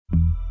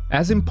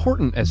As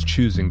important as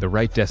choosing the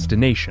right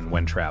destination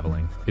when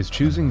traveling is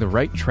choosing the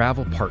right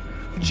travel partner.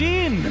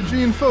 Gene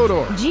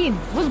Fodor. Gene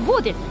was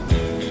booted.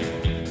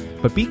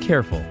 But be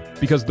careful,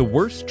 because the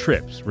worst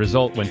trips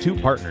result when two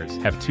partners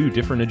have two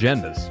different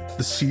agendas.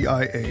 The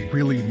CIA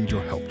really need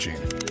your help, Gene.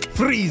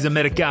 Freeze,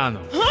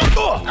 Americano!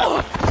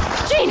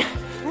 Gene,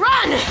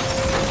 run!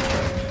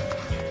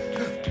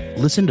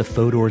 Listen to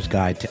Fodor's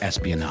Guide to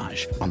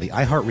Espionage on the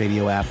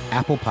iHeartRadio app,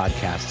 Apple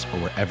Podcasts, or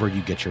wherever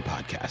you get your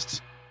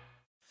podcasts.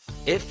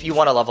 If you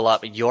want to level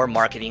up your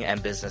marketing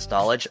and business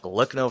knowledge,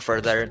 look no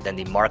further than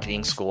the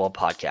Marketing School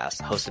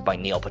podcast, hosted by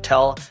Neil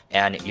Patel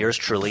and yours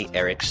truly,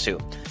 Eric Su.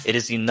 It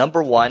is the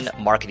 #1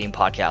 marketing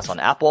podcast on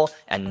Apple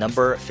and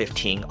number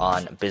 15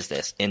 on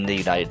business in the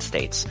United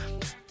States.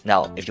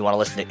 Now, if you want to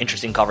listen to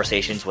interesting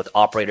conversations with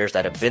operators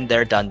that have been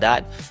there, done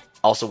that,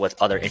 also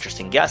with other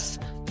interesting guests,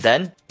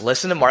 then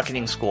listen to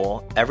Marketing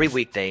School every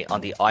weekday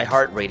on the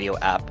iHeartRadio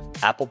app,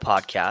 Apple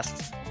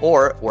Podcasts,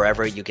 or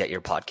wherever you get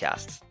your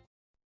podcasts.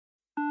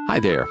 Hi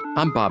there,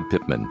 I'm Bob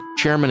Pittman,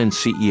 Chairman and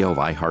CEO of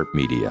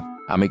iHeartMedia.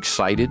 I'm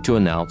excited to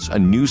announce a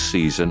new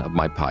season of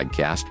my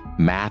podcast,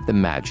 Math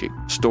and Magic,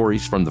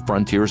 Stories from the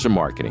Frontiers of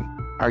Marketing.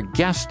 Our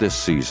guests this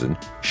season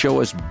show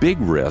us big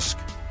risk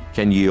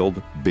can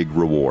yield big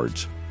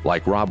rewards,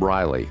 like Rob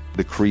Riley,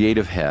 the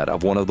creative head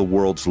of one of the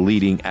world's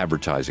leading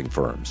advertising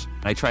firms.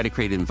 I try to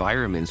create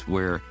environments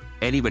where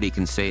anybody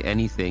can say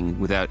anything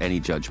without any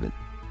judgment.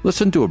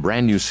 Listen to a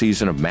brand new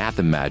season of Math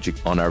and Magic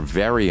on our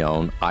very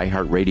own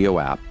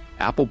iHeartRadio app,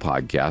 Apple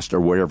Podcast, or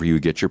wherever you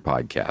get your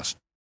podcast.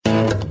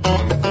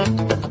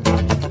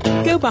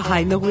 Go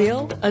behind the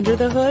wheel, under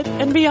the hood,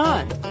 and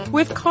beyond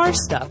with Car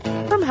Stuff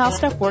from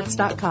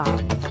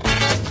HowStuffWorks.com.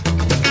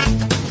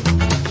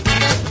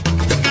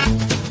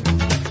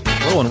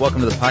 Hello and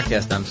welcome to the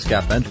podcast. I'm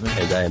Scott Benjamin.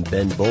 And I am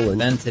Ben Bolin.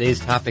 Ben, today's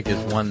topic is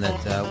one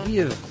that we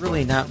have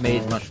really not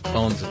made much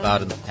bones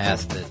about in the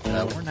past,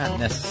 that we're not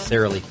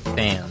necessarily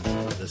fans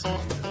of this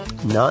country.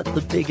 Not the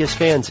biggest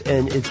fans,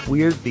 and it's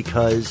weird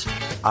because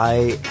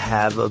I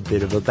have a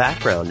bit of a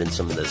background in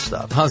some of this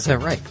stuff. How's that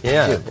right?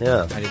 Yeah.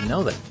 I didn't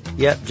know that.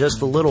 Yeah,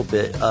 just a little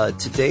bit.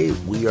 Today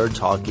we are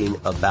talking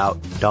about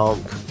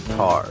donk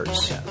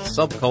cars. Yeah,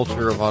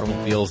 subculture of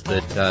automobiles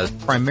that is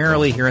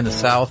primarily here in the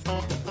South,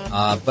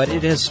 but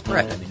it has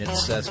spread. I mean,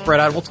 it's spread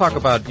out. We'll talk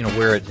about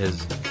where it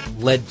has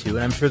led to,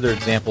 and I'm sure there are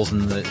examples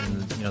in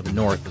the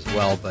North as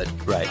well. But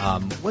right.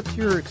 What's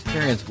your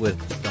experience with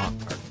donk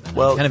cars?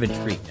 Well, I'm kind of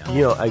intrigued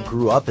now. I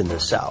grew up in the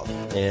South,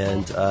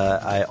 and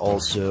I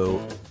also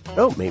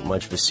don't make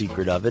much of a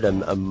secret of it.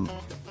 I'm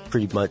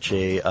pretty much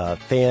a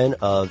fan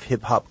of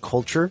hip-hop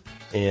culture,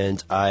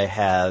 and I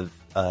have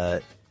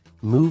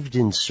moved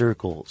in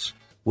circles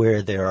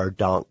where there are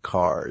donk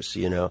cars,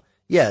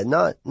 Yeah,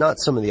 not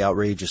some of the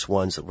outrageous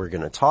ones that we're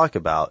going to talk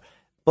about,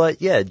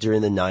 but yeah,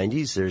 during the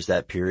 90s, there's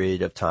that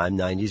period of time,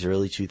 90s,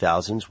 early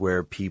 2000s,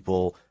 where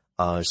people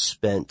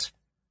spent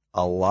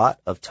a lot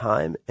of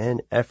time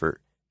and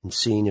effort and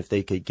seeing if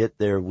they could get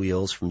their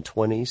wheels from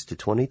 20s to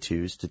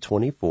 22s to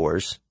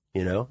 24s,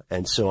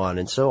 and so on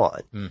and so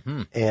on.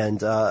 Mm-hmm. And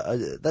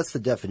that's the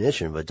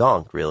definition of a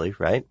donk, really,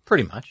 right?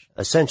 Pretty much.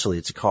 Essentially,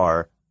 it's a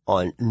car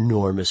on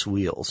enormous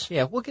wheels.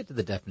 Yeah, we'll get to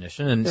the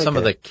definition and some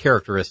of the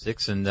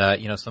characteristics and,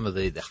 some of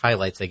the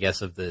highlights, I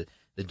guess, of the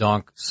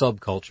donk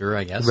subculture,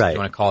 I guess, right. If you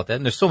want to call it that.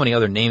 And there's so many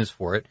other names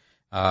for it.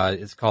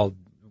 It's called...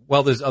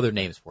 Well, there's other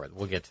names for it.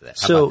 We'll get to that.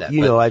 How about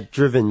that? I've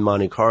driven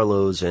Monte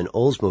Carlos and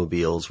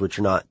Oldsmobiles, which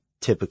are not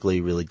typically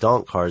really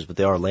donk cars, but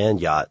they are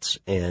land yachts.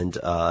 And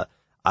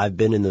I've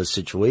been in those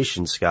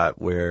situations,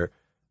 Scott, where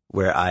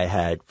I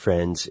had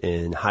friends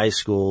in high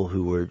school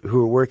who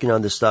were working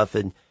on this stuff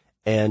and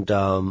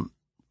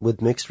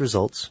with mixed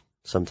results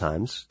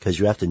sometimes, because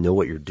you have to know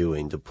what you're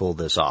doing to pull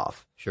this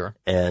off. Sure.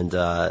 And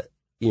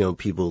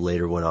people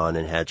later went on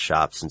and had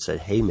shops and said,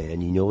 "Hey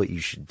man, you know what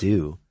you should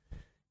do?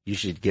 You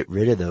should get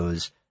rid of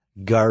those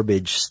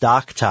garbage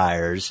stock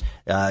tires,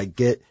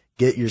 get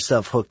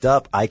yourself hooked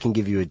up. I can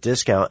give you a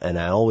discount." And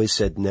I always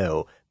said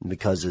no,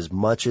 because as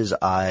much as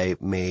I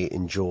may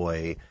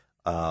enjoy,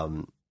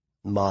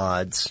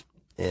 mods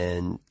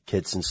and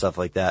kits and stuff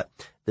like that,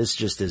 this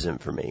just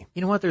isn't for me.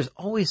 You know what? There's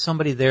always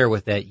somebody there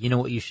with that, you know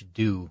what you should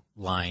do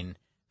line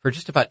for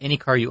just about any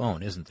car you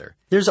own, isn't there?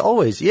 There's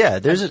always, yeah,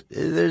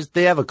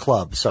 they have a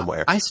club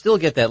somewhere. I still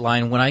get that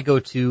line when I go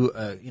to,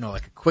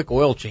 like a quick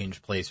oil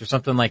change place or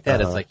something like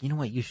that. It's like, you know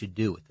what you should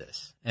do with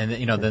this? And,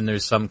 then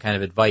there's some kind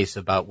of advice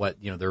about what,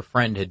 their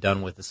friend had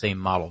done with the same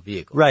model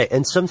vehicle. Right.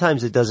 And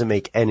sometimes it doesn't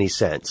make any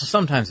sense.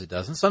 Sometimes it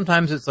doesn't.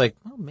 Sometimes it's like,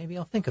 well, maybe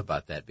I'll think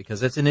about that because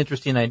that's an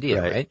interesting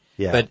idea, right?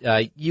 Yeah.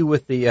 But, you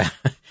with the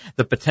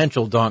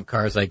potential donk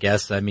cars, I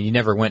guess, I mean, you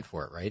never went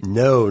for it, right?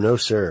 No,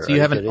 sir. So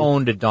you haven't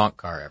owned a donk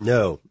car ever?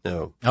 No.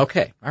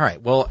 Okay. All right.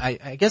 Well,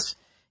 I guess,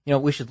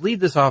 we should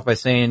lead this off by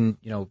saying,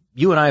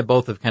 you and I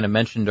both have kind of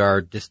mentioned our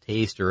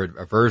distaste or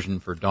aversion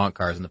for donk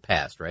cars in the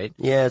past, right?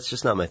 Yeah, it's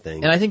just not my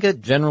thing. And I think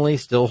that generally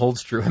still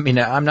holds true. I mean,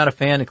 I'm not a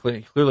fan,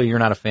 and clearly you're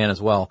not a fan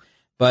as well.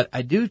 But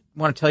I do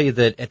want to tell you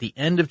that at the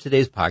end of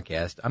today's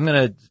podcast, I'm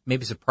going to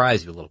maybe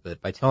surprise you a little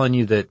bit by telling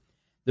you that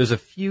there's a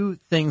few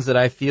things that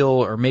I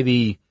feel are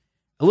maybe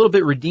a little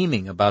bit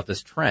redeeming about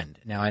this trend.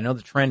 Now, I know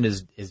the trend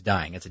is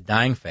dying. It's a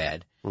dying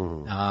fad.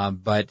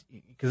 But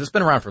because it's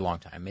been around for a long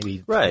time,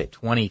 maybe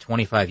 20,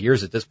 25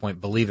 years at this point,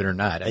 believe it or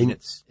not. I mean,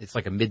 it's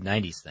like a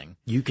mid-90s thing.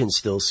 You can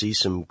still see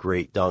some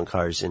great donk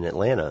cars in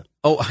Atlanta.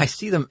 Oh, I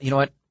see them. You know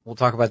what? We'll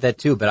talk about that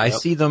too, but I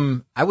see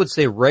them, I would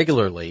say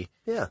regularly.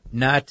 Yeah.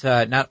 Not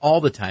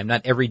all the time,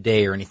 not every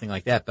day or anything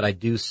like that, but I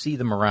do see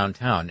them around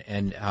town.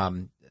 And,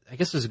 I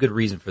guess there's a good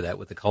reason for that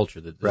with the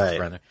culture that's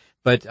around there.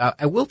 But,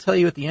 I will tell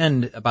you at the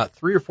end about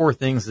 3 or 4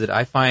 things that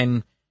I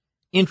find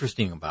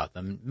interesting about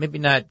them. Maybe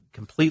not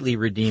completely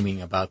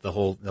redeeming about the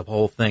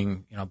whole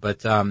thing,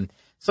 but, something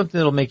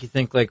that'll make you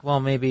think like,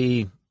 well,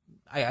 maybe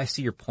I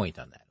see your point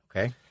on that.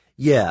 Okay.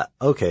 Yeah,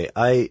 okay.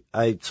 I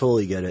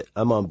totally get it.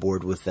 I'm on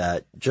board with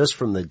that. Just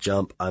from the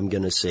jump, I'm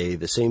going to say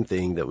the same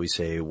thing that we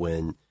say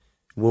when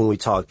we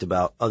talked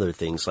about other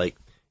things. Like,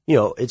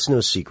 it's no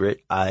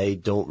secret. I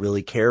don't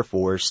really care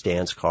for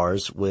stance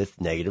cars with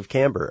negative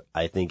camber.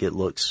 I think it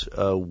looks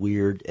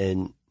weird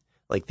and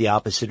like the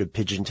opposite of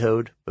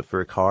pigeon-toed, but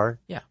for a car.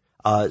 Yeah.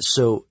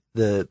 So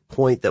the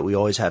point that we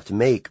always have to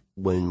make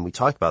when we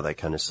talk about that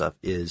kind of stuff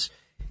is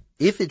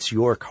if it's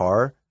your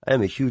car, I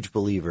am a huge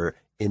believer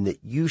in that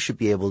you should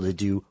be able to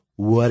do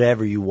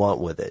whatever you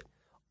want with it.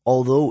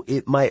 Although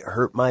it might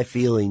hurt my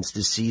feelings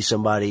to see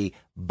somebody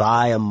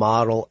buy a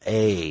Model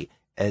A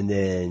and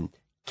then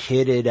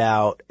kit it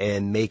out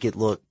and make it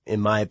look,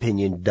 in my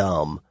opinion,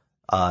 dumb.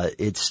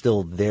 It's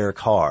still their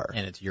car.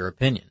 And it's your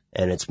opinion.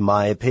 And it's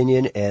my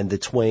opinion, and the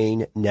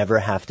twain never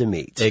have to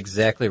meet.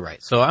 Exactly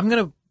right. So I'm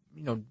going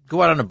to,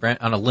 go out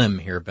on a limb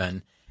here,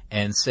 Ben,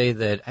 and say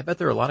that I bet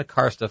there are a lot of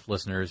car stuff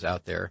listeners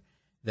out there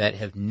that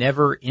have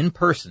never in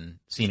person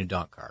seen a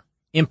donk car.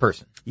 In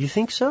person. You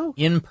think so?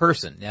 In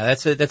person. Now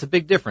that's a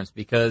big difference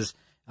because,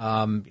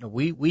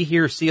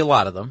 we see a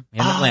lot of them in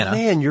Atlanta.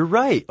 Man, you're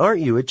right,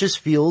 aren't you? It just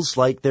feels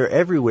like they're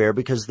everywhere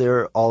because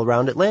they're all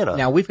around Atlanta.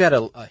 Now we've got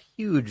a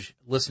huge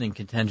listening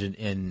contingent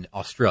in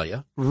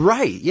Australia.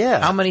 Right, yeah.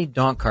 How many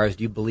donk cars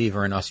do you believe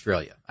are in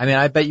Australia? I mean,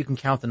 I bet you can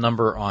count the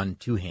number on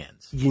 2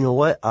 hands. You know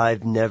what? I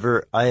have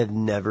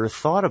never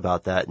thought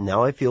about that.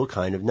 Now I feel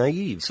kind of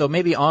naive. So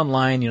maybe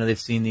online, they've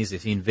seen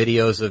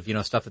videos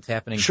of, stuff that's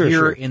happening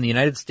here in the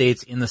United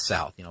States in the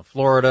South,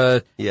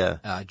 Florida,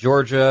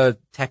 Georgia,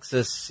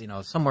 Texas,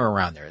 somewhere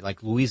around there,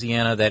 like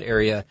Louisiana, that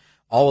area.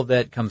 All of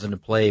that comes into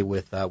play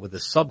with the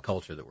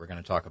subculture that we're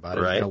going to talk about,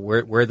 right.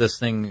 Where this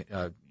thing,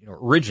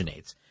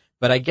 originates.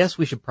 But I guess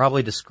we should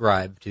probably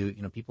describe to,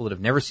 people that have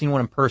never seen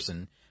one in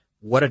person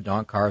what a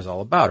donk car is all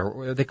about,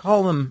 or they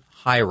call them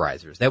high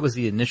risers. That was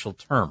the initial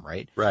term,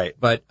 right? Right.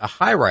 But a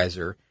high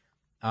riser,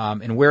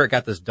 and where it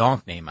got this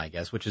donk name, I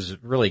guess, which is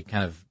really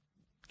kind of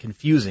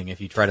confusing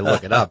if you try to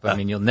look it up. I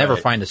mean, you'll never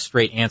find a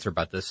straight answer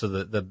about this. So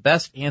the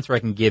best answer I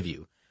can give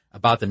you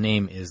about the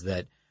name is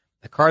that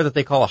a car that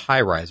they call a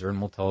high riser, and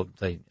we'll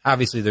say,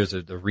 obviously there's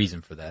a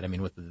reason for that. I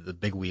mean, with the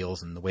big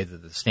wheels and the way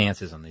that the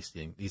stance is on these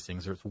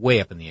things, it's way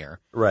up in the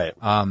air. Right.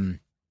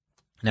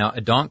 Now,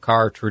 a donk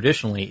car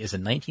traditionally is a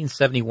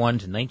 1971 to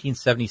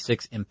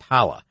 1976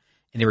 Impala,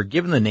 and they were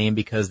given the name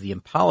because the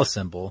Impala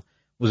symbol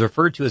was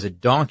referred to as a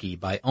donkey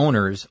by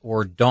owners,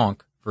 or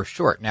donk for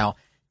short. Now,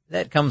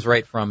 that comes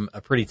right from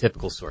a pretty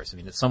typical source. I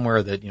mean, it's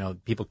somewhere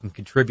that, people can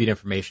contribute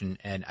information,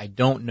 and I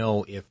don't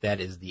know if that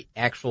is the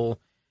actual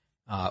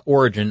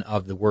origin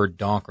of the word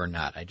donk or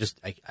not. I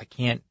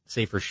can't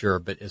say for sure,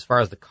 but as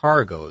far as the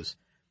car goes,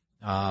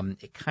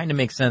 it kind of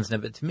makes sense. Now,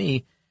 but to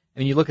me, I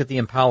mean, you look at the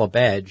Impala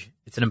badge,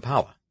 it's an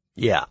Impala.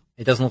 Yeah.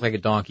 It doesn't look like a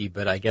donkey,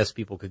 but I guess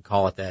people could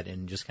call it that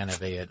in just kind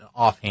of an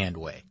offhand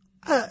way.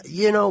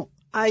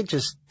 I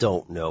just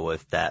don't know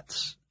if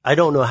I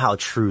don't know how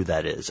true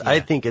that is. Yeah.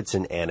 I think it's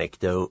an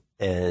anecdote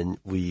and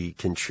we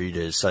can treat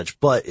it as such,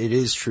 but it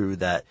is true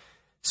that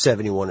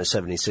 71 to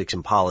 76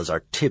 Impalas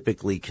are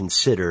typically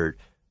considered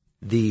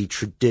the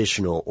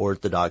traditional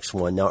orthodox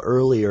one. Now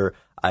earlier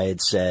I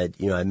had said,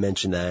 I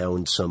mentioned that I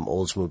owned some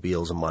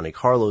Oldsmobiles and Monte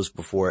Carlos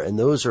before, and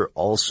those are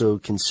also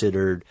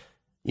considered,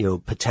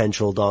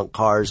 potential donk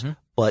cars,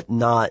 but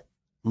not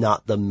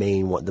the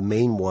main one. The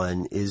main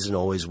one is and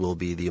always will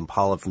be the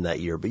Impala from that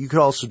year. But you could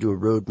also do a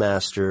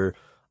Roadmaster.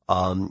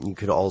 You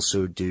could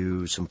also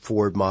do some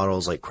Ford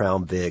models like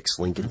Crown Vics,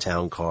 Lincoln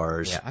Town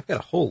Cars. Yeah, I've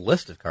got a whole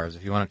list of cars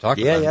if you want to talk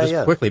about them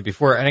just quickly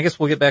before, and I guess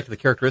we'll get back to the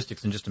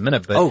characteristics in just a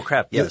minute. But oh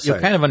crap, yeah, you'll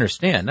kind of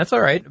understand. That's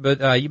all right.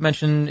 But you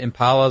mentioned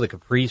Impala, the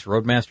Caprice,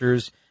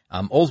 Roadmasters,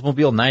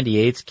 Oldsmobile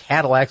 98s,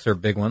 Cadillacs are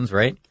big ones,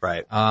 right?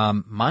 Right.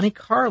 Monte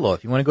Carlo,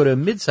 if you want to go to a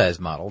mid-size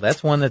model,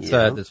 that's one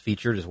that's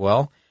featured as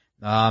well.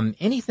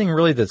 Anything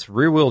really that's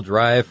rear-wheel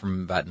drive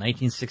from about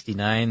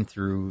 1969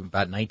 through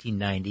about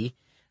 1990.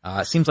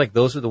 It seems like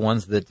those are the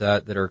ones that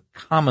are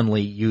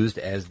commonly used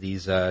as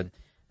these, I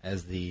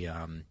guess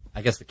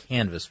the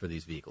canvas for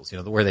these vehicles,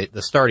 where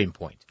the starting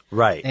point.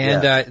 Right.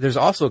 And, there's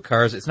also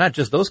cars, it's not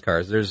just those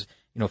cars. There's,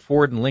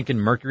 Ford and Lincoln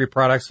Mercury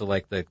products, so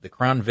like the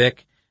Crown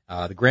Vic,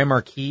 the Grand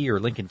Marquis or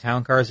Lincoln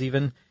Town Cars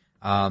even.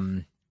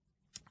 Actually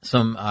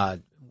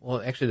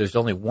there's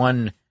only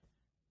one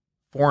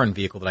foreign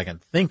vehicle that I can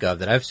think of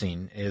that I've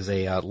seen is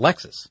a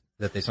Lexus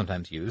that they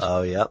sometimes use.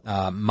 Oh,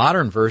 yeah.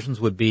 Modern versions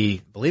would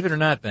be, believe it or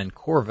not, Ben,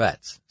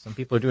 Corvettes. Some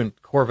people are doing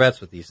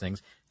Corvettes with these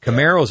things.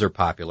 Camaros are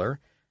popular.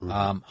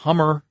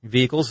 Hummer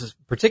vehicles,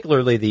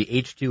 particularly the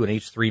H2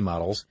 and H3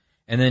 models.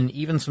 And then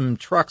even some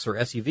trucks or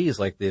SUVs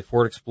like the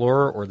Ford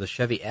Explorer or the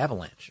Chevy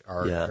Avalanche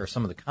are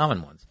some of the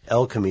common ones.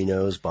 El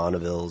Caminos,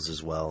 Bonnevilles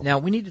as well. Now,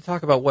 we need to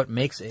talk about what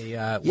makes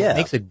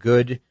a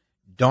good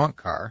donk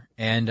car,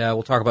 and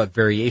we'll talk about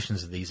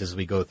variations of these as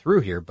we go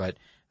through here. But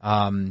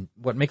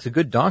what makes a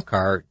good donk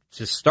car,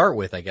 to start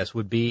with, I guess,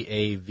 would be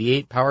a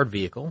V8 powered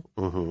vehicle,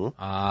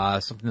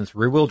 something that's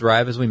rear-wheel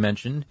drive, as we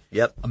mentioned.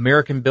 Yep.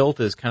 American built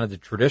is kind of the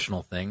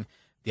traditional thing.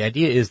 The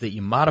idea is that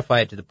you modify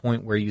it to the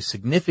point where you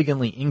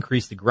significantly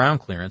increase the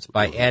ground clearance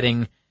by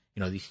adding,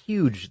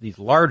 these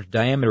large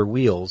diameter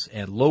wheels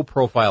and low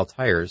profile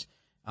tires,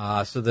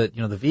 so that,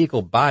 the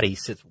vehicle body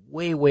sits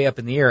way, way up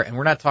in the air. And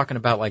we're not talking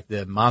about like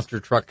the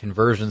monster truck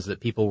conversions that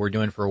people were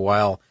doing for a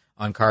while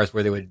on cars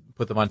where they would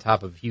put them on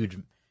top of huge,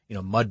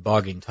 mud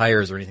bogging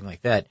tires or anything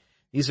like that.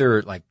 These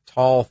are like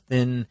tall,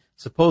 thin,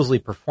 supposedly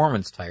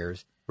performance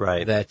tires.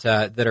 Right.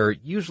 That are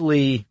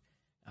usually,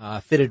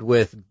 fitted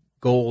with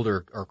gold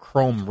or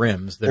chrome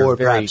rims that or are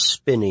very perhaps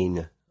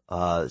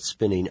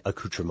spinning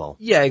accoutrement.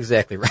 Yeah,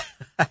 exactly right.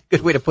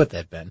 Good way to put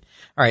that, Ben.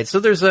 All right, so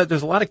there's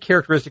a lot of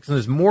characteristics and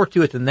there's more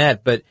to it than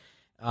that, but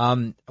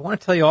I want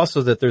to tell you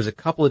also that there's a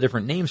couple of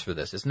different names for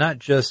this. It's not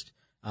just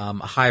a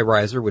high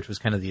riser, which was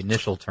kind of the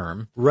initial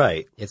term.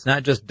 Right. It's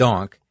not just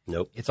donk.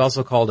 Nope. It's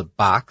also called a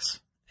box.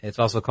 It's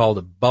also called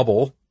a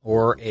bubble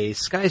or a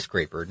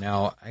skyscraper.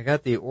 Now, I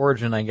got the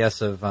origin, I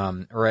guess, of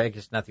or I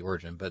guess not the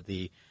origin, but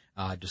the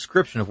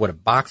description of what a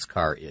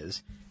boxcar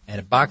is. And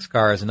a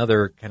boxcar is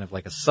another kind of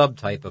like a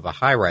subtype of a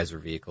high-riser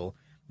vehicle.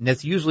 And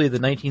that's usually the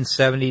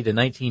 1970 to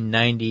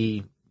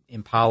 1990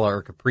 Impala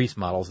or Caprice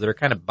models that are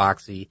kind of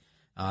boxy.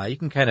 You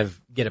can kind of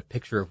get a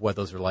picture of what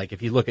those are like.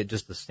 If you look at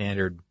just the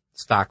standard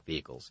stock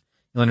vehicles,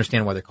 you'll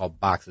understand why they're called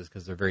boxes,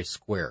 because they're very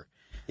square.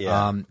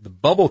 Yeah. The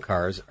bubble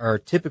cars are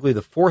typically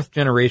the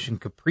fourth-generation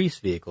Caprice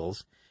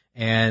vehicles.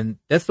 And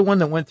that's the one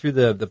that went through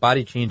the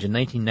body change in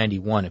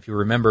 1991. If you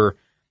remember,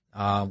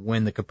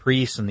 when the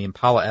Caprice and the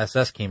Impala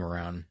SS came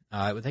around,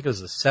 I think it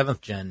was the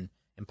 7th gen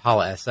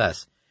Impala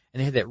SS,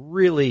 and they had that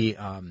really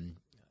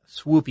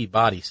swoopy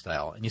body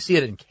style, and you see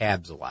it in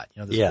cabs a lot.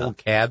 Those old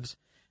cabs,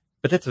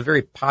 but that's a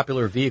very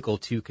popular vehicle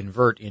to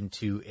convert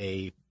into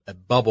a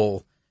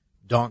bubble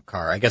donk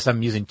car. I guess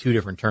I'm using two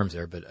different terms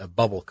there, but a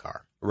bubble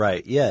car.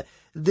 Right. Yeah.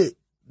 The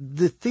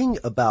thing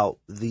about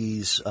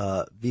these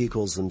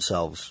vehicles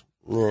themselves,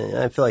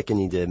 I feel like I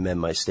need to amend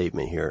my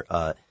statement here.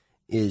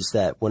 Is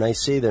that when I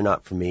say they're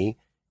not for me,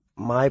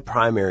 my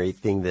primary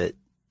thing that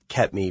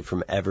kept me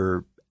from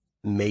ever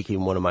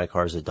making one of my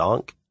cars a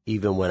donk,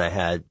 even when I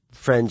had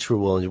friends who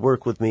were willing to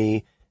work with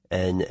me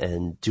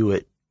and do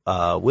it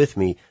with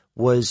me,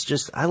 was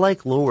just I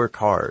like lower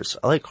cars.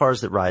 I like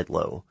cars that ride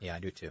low. Yeah, I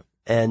do too.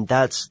 And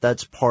that's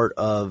part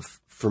of,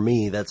 for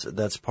me,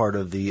 that's part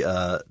of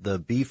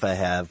the beef I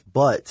have.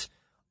 But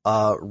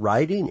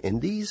riding in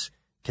these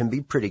can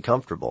be pretty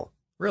comfortable.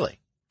 Really?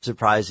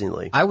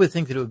 Surprisingly. I would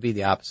think that it would be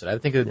the opposite. I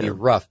would think it would be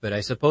rough, but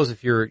I suppose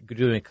if you're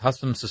doing a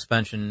custom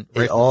suspension...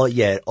 It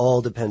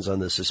all depends on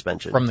the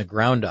suspension. From the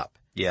ground up.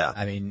 Yeah.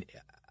 I mean,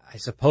 I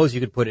suppose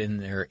you could put in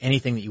there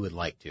anything that you would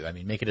like to. I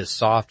mean, make it as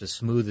soft, as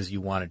smooth as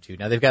you wanted to.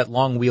 Now, they've got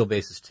long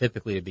wheelbases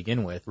typically to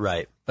begin with.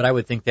 Right. But I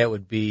would think that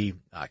would be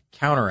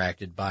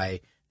counteracted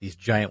by these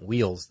giant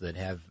wheels that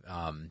have,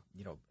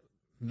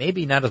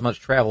 maybe not as much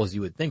travel as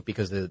you would think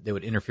because they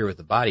would interfere with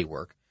the body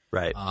work.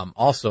 Right.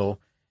 Also...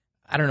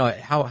 I don't know,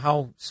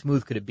 how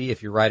smooth could it be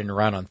if you're riding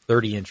around on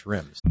 30-inch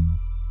rims?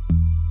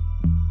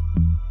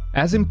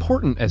 As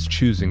important as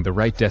choosing the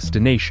right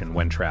destination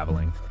when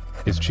traveling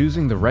is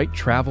choosing the right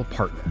travel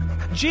partner.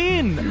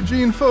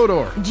 Eugene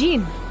Fodor.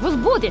 Gene, was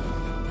будет?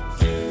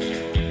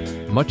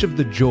 Much of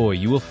the joy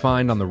you will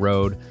find on the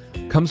road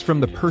comes from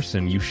the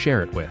person you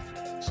share it with.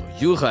 So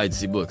you write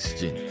the books,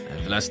 Gene,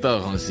 and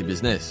Vlastar runs the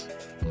business.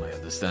 I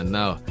understand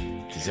now.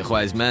 It is a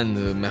wise man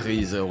who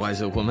marries a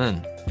wiser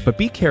woman. But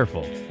be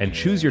careful and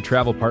choose your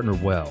travel partner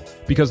well,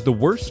 because the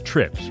worst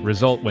trips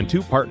result when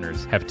two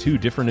partners have two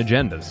different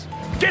agendas.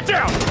 Get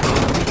down!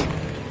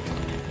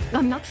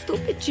 I'm not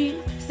stupid,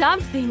 Gene.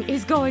 Something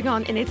is going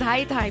on, and it's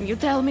high time you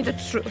tell me the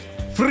truth.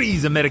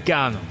 Freeze,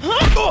 Americano!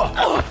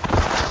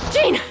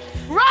 Gene,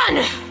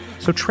 run!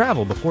 So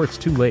travel before it's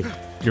too late.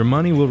 Your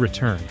money will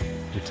return,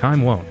 your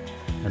time won't,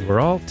 and we're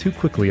all too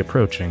quickly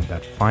approaching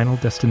that final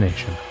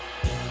destination.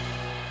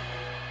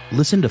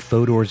 Listen to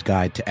Fodor's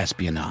Guide to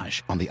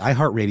Espionage on the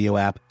iHeartRadio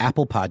app,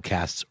 Apple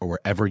Podcasts, or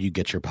wherever you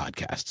get your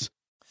podcasts.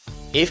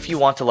 If you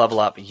want to level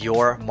up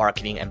your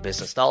marketing and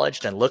business knowledge,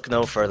 then look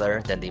no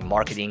further than the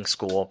Marketing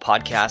School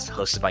podcast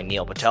hosted by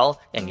Neil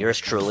Patel and yours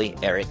truly,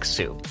 Eric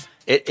Su.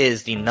 It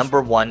is the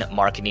 #1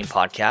 marketing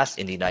podcast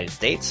in the United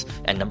States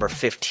and number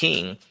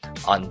 15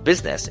 on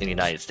business in the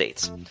United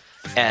States.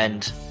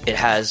 And it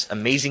has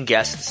amazing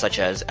guests such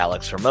as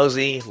Alex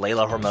Hormozi,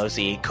 Layla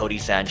Hormozi, Cody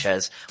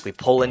Sanchez. We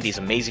pull in these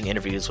amazing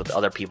interviews with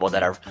other people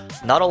that are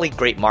not only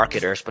great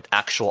marketers, but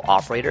actual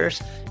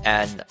operators.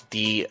 And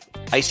the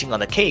icing on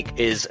the cake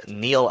is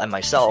Neil and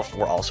myself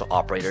were also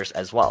operators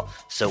as well.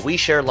 So we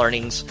share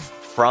learnings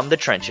from the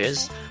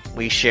trenches.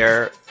 We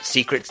share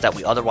secrets that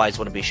we otherwise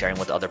wouldn't be sharing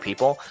with other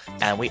people.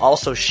 And we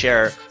also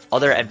share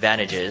other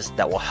advantages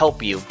that will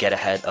help you get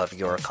ahead of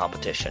your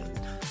competition.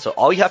 So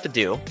all you have to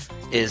do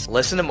is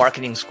listen to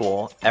Marketing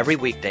School every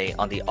weekday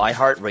on the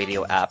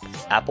iHeartRadio app,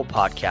 Apple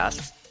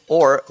Podcasts,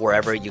 or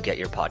wherever you get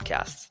your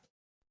podcasts.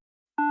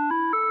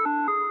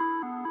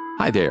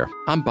 Hi there,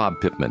 I'm Bob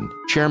Pittman,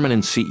 Chairman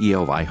and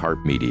CEO of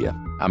iHeartMedia.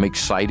 I'm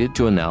excited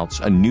to announce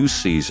a new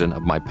season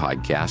of my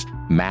podcast,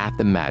 Math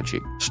and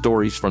Magic,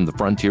 Stories from the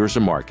Frontiers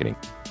of Marketing.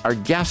 Our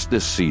guests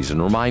this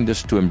season remind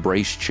us to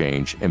embrace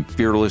change and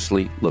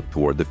fearlessly look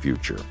toward the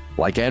future.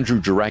 Like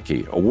Andrew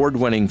Jarecki,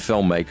 award-winning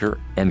filmmaker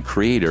and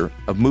creator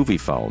of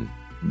MoviePhone.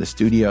 The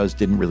studios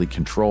didn't really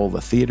control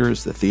the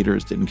theaters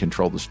didn't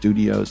control the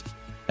studios.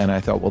 And I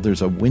thought, well,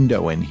 there's a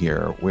window in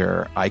here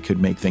where I could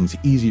make things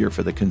easier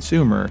for the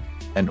consumer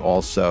and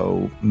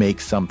also make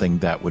something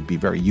that would be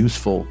very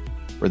useful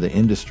for the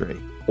industry.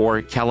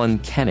 Or Kellen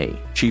Kenny,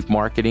 Chief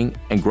Marketing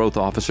and Growth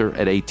Officer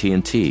at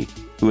AT&T,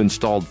 who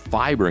installed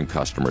fiber in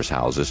customers'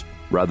 houses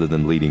rather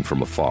than leading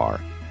from afar.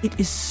 It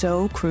is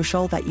so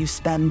crucial that you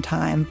spend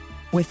time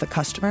with the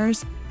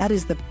customers. That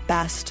is the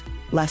best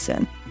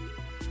lesson.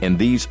 In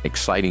these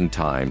exciting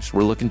times,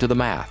 we're looking to the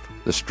math,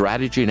 the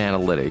strategy and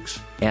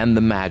analytics, and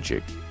the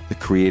magic, the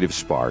creative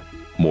spark,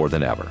 more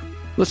than ever.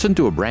 Listen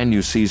to a brand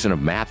new season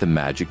of Math and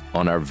Magic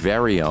on our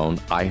very own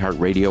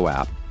iHeartRadio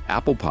app,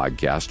 Apple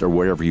Podcast, or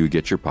wherever you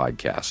get your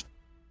podcast.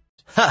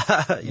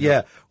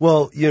 Yeah.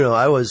 Well,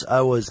 I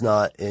was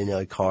not in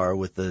a car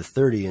with the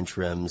 30-inch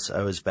rims.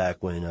 I was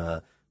back when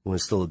it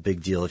was still a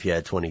big deal if you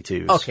had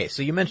 22s. Okay,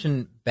 so you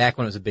mentioned back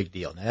when it was a big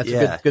deal. Now, that's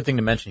a good thing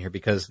to mention here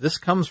because this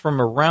comes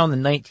from around the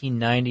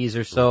 1990s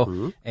or so.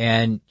 Mm-hmm.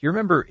 And you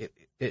remember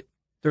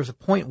there's a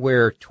point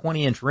where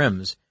 20-inch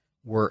rims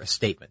were a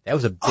statement. That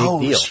was a big deal.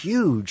 Oh, it was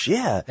huge,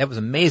 yeah. That was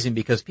amazing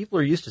because people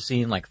are used to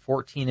seeing like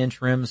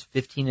 14-inch rims,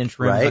 15-inch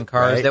rims on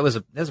cars. Right. That was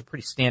a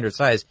pretty standard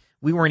size.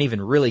 We weren't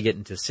even really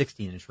getting to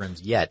 16-inch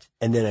rims yet.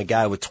 And then a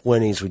guy with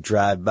 20s would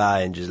drive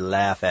by and just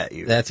laugh at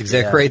you. That's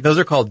exactly right. Those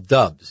are called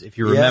dubs, if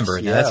you remember.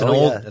 Now,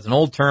 that's an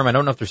old term. I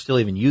don't know if they're still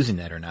even using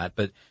that or not,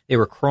 but they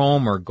were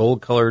chrome or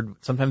gold colored,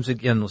 sometimes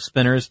again with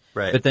spinners.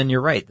 Right. But then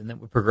you're right. Then that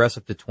would progress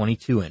up to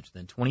 22-inch,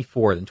 then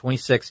 24, then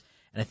 26.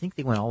 And I think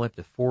they went all the way up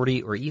to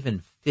 40 or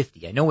even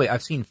 50. I know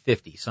I've seen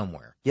 50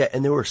 somewhere. Yeah,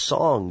 and there were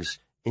songs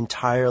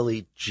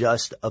entirely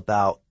just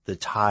about the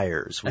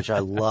tires, which I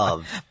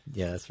love.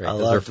 Yeah, that's right.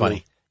 Those are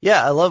funny.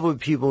 I love when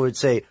people would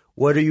say,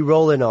 "What are you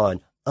rolling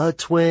on?" A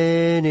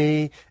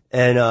 20.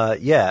 And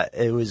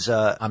it was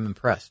I'm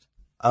impressed.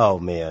 Oh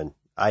man,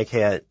 I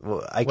can't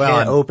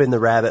open the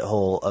rabbit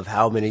hole of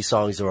how many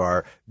songs there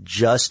are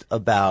just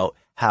about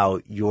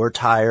how your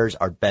tires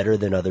are better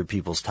than other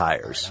people's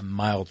tires. Right, I'm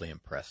mildly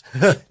impressed.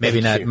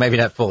 Maybe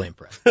not fully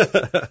impressed.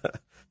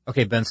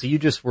 Okay, Ben, so you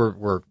just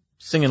were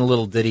singing a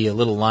little ditty, a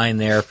little line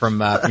there from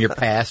your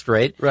past,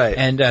 right? Right.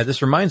 And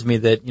this reminds me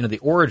that, the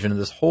origin of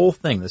this whole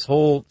thing, this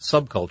whole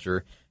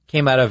subculture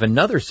came out of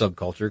another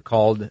subculture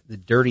called the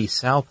Dirty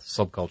South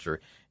subculture.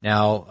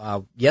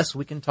 Now, yes,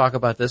 we can talk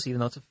about this even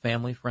though it's a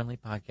family-friendly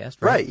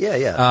podcast, right? Right,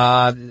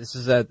 yeah.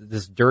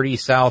 This Dirty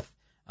South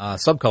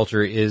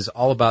subculture is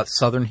all about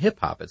Southern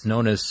hip-hop. It's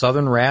known as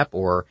Southern rap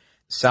or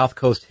South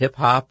Coast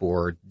hip-hop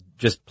or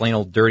just plain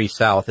old Dirty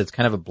South. It's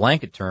kind of a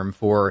blanket term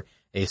for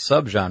a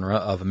subgenre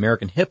of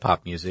American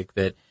hip-hop music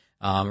that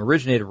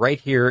originated right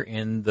here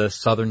in the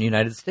southern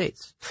United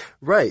States.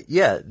 Right,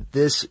 yeah.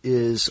 This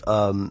is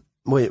when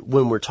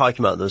we're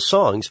talking about those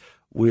songs,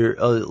 a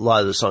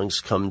lot of the songs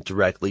come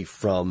directly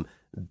from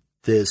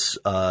this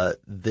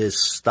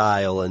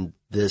style and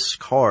this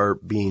car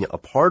being a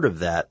part of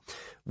that,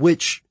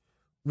 which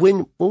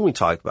when we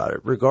talk about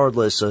it,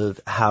 regardless of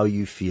how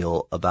you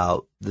feel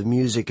about the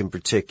music in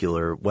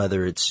particular,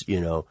 whether it's,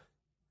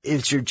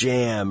 it's your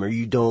jam or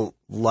you don't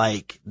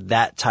like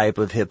that type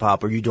of hip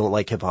hop or you don't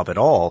like hip hop at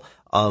all,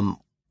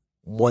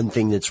 one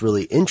thing that's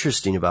really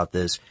interesting about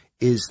this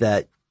is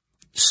that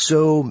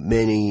so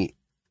many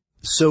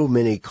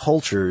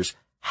cultures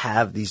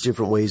have these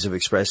different ways of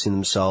expressing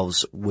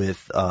themselves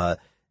with,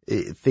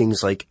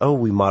 things like, oh,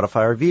 we modify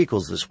our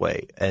vehicles this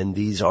way. And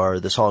these are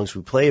the songs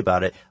we play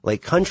about it.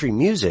 Like country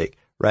music,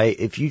 right?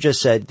 If you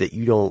just said that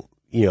you don't,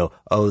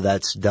 oh,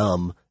 that's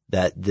dumb,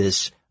 that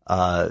this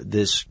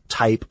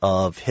type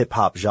of hip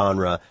hop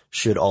genre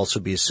should also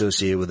be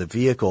associated with a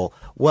vehicle.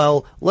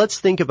 Well,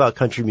 let's think about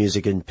country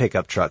music and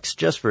pickup trucks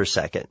just for a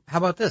second. How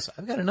about this?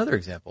 I've got another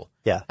example.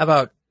 Yeah. How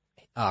about,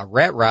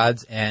 rat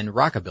rods and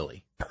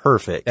rockabilly?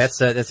 Perfect.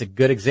 That's a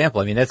good example.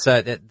 I mean,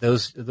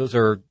 those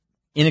are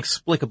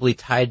inexplicably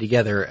tied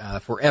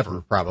together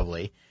forever,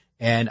 probably.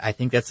 And I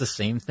think that's the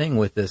same thing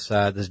with this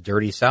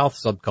dirty South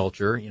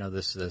subculture,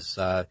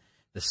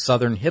 this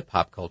Southern hip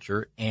hop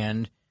culture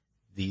and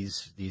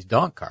these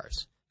donk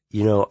cars.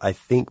 I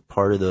think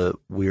part of the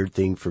weird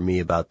thing for me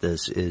about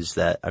this is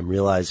that I'm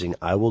realizing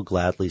I will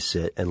gladly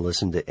sit and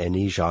listen to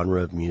any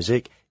genre of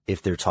music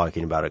if they're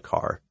talking about a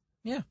car.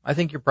 Yeah, I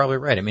think you're probably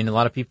right. I mean, a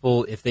lot of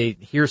people, if they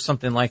hear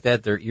something like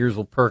that, their ears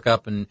will perk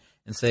up and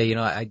say,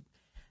 I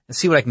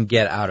see what I can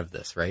get out of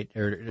this, right?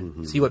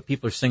 Or see what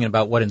people are singing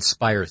about, what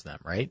inspires them,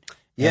 right?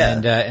 Yeah.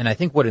 And I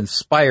think what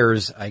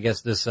inspires, I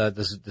guess,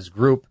 this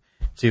group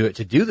to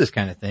do this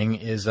kind of thing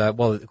is,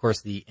 of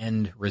course, the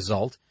end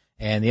result.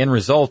 And the end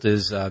result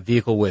is a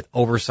vehicle with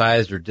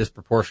oversized or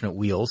disproportionate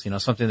wheels,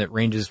 something that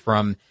ranges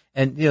from,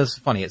 and it's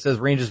funny, it says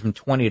ranges from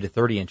 20 to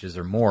 30 inches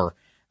or more.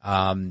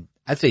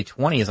 I'd say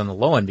 20 is on the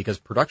low end because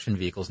production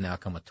vehicles now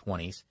come with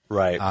 20s.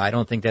 Right. I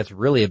don't think that's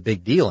really a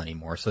big deal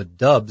anymore. So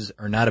dubs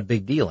are not a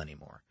big deal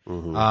anymore.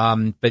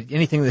 But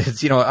anything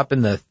that's, up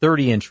in the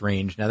 30-inch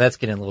range, now that's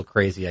getting a little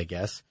crazy, I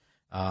guess.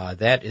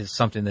 That is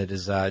something that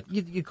is,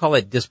 you'd call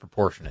it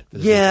disproportionate.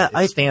 Yeah.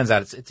 It stands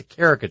out. It's a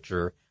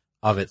caricature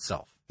of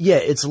itself. Yeah,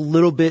 it's a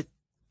little bit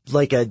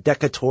like a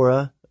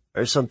Decatura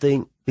or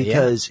something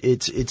because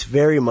it's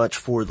very much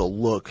for the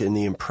look and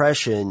the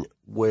impression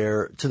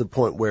to the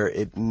point where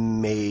it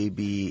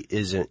maybe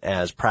isn't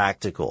as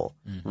practical,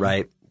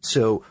 right?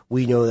 So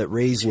we know that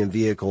raising a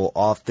vehicle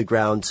off the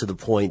ground to the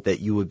point that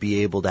you would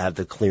be able to have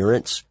the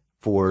clearance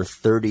for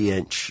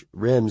 30-inch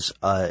rims,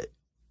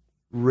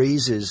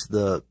 raises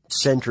the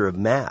center of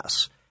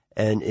mass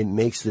and it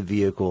makes the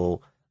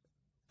vehicle,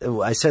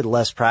 I said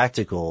less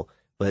practical,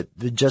 but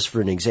just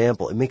for an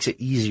example, it makes it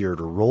easier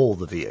to roll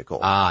the vehicle.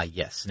 Ah,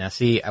 yes. Now,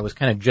 see, I was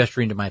kind of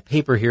gesturing to my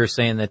paper here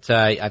saying that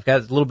I've got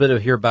a little bit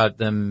of here about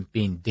them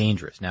being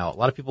dangerous. Now, a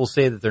lot of people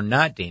say that they're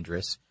not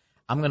dangerous.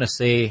 I'm going to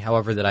say,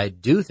 however, that I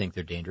do think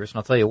they're dangerous, and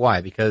I'll tell you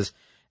why. Because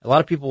a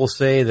lot of people will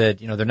say that,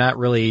 they're not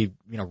really,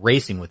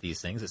 racing with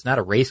these things. It's not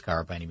a race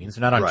car by any means.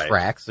 They're not on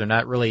tracks. They're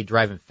not really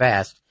driving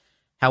fast.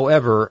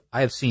 However,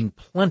 I have seen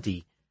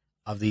plenty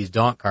of these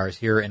donk cars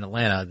here in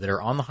Atlanta that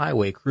are on the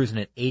highway cruising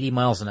at 80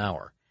 miles an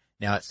hour.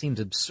 Now, it seems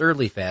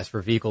absurdly fast for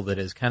a vehicle that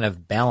is kind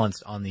of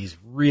balanced on these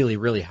really,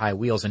 really high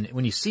wheels. And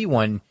when you see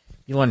one,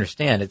 you'll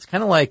understand. It's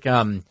kind of like,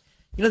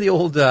 the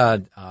old, what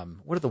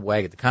are the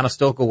wagons? The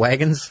Conestoga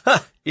wagons?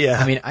 Yeah.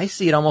 I mean, I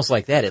see it almost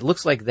like that. It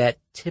looks like that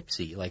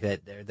tipsy, like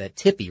that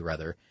tippy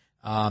rather,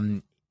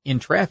 in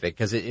traffic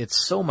because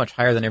it's so much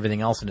higher than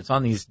everything else. And it's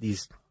on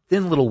these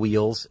thin little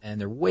wheels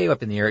and they're way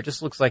up in the air. It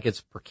just looks like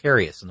it's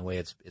precarious in the way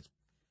it's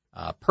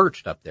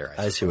perched up there.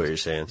 I see what you're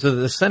saying. So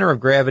the center of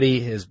gravity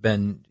has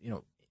been,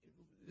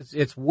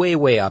 it's way,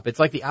 way up. It's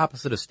like the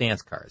opposite of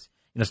stance cars.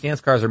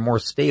 Stance cars are more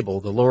stable.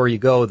 The lower you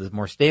go, the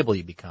more stable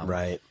you become.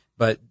 Right.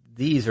 But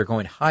these are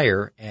going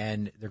higher,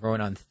 and they're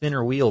going on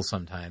thinner wheels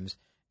sometimes,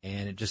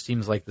 and it just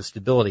seems like the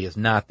stability is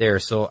not there.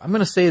 So I'm going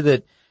to say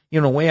that,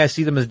 in a way I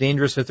see them as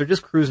dangerous. If they're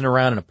just cruising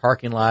around in a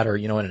parking lot or,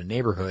 in a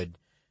neighborhood,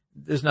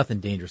 there's nothing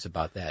dangerous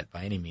about that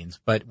by any means.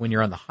 But when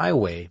you're on the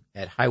highway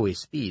at highway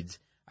speeds,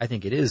 I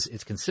think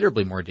it's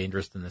considerably more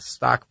dangerous than the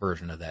stock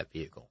version of that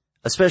vehicle.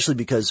 Especially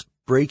because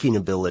braking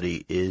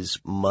ability is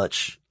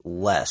much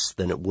less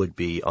than it would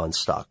be on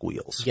stock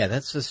wheels. Yeah,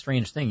 that's a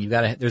strange thing.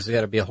 There's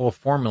got to be a whole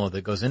formula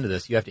that goes into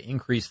this. You have to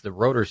increase the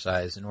rotor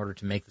size in order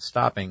to make the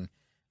stopping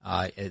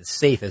as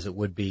safe as it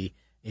would be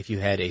if you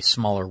had a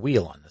smaller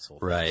wheel on this whole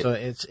thing. Right. So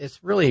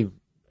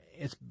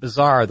it's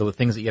bizarre the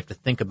things that you have to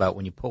think about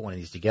when you put one of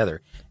these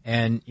together.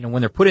 And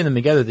when they're putting them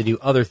together, they do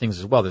other things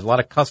as well. There's a lot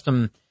of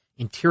custom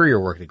interior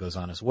work that goes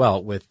on as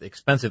well with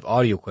expensive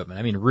audio equipment.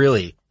 I mean,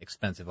 really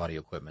expensive audio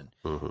equipment.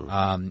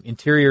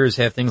 Interiors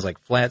have things like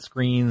flat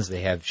screens.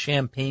 They have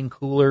champagne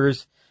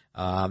coolers.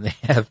 They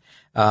have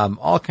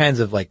all kinds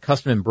of like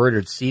custom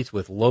embroidered seats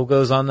with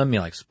logos on them,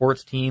 like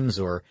sports teams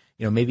or,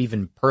 maybe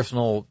even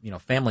personal,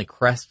 family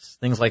crests,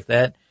 things like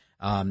that.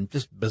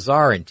 Just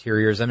bizarre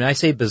interiors. I mean, I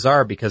say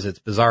bizarre because it's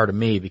bizarre to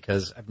me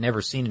because I've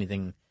never seen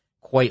anything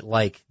quite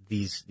like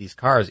these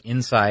cars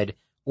inside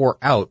or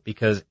out,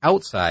 because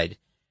outside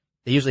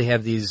they usually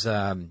have these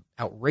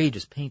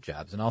outrageous paint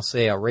jobs, and I'll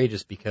say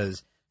outrageous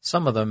because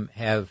some of them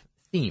have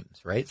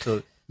themes, right?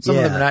 So some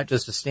of them are not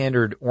just a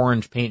standard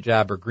orange paint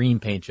job or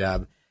green paint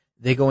job.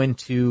 They go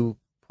into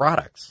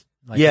products.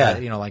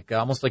 Like,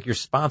 almost like you're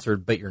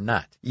sponsored, but you're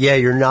not. Yeah,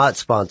 you're not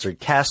sponsored.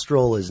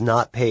 Castrol is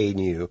not paying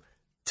you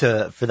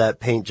for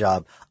that paint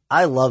job.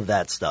 I love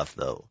that stuff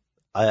though.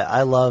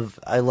 I love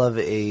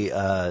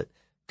a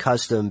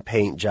custom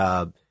paint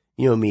job.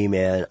 You know me,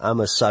 man.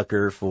 I'm a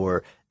sucker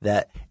for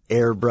that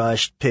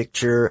airbrushed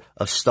picture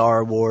of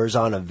Star Wars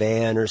on a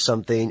van or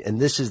something, and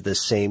this is the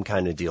same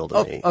kind of deal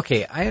to me.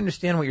 Okay, I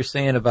understand what you're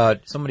saying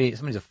about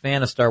somebody's a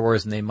fan of Star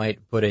Wars and they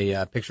might put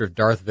a picture of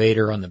Darth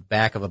Vader on the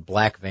back of a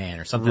black van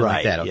or something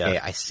like that. Okay,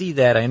 yeah. I see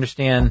that. I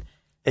understand.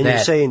 And you're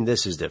saying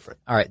this is different.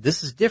 All right,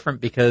 this is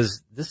different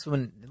because this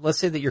one, let's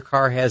say that your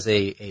car has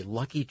a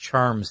Lucky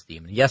Charms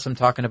theme. Yes, I'm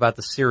talking about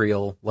the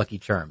cereal Lucky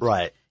Charms.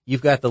 Right.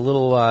 You've got the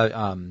little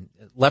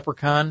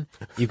leprechaun.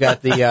 You've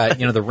got the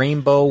the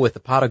rainbow with the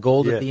pot of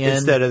gold at the end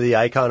instead of the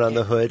icon on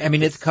the hood. I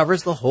mean, it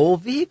covers the whole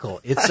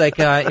vehicle. It's like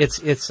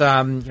it's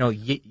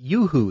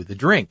Yoo-hoo, the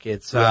drink.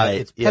 It's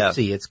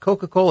Pepsi. It's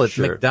Coca-Cola. It's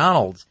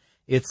McDonald's.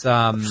 It's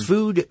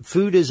food.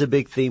 Food is a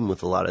big theme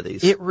with a lot of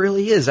these. It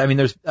really is. I mean,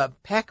 there's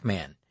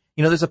Pac-Man.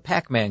 There's a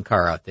Pac-Man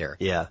car out there.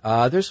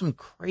 Yeah. There's some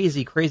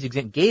crazy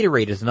examples.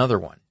 Gatorade is another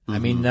one. Mm-hmm. I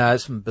mean,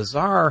 some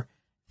bizarre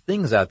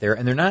things out there,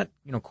 and they're not,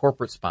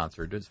 corporate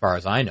sponsored as far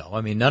as I know.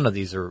 I mean, none of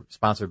these are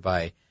sponsored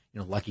by,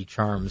 Lucky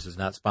Charms is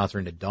not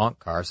sponsoring a donk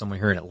car, somewhere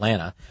here in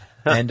Atlanta.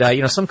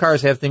 And, some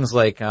cars have things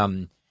like,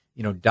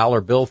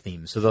 dollar bill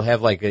themes. So they'll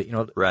have like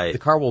the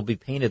car will be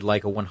painted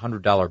like a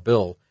 $100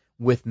 bill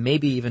with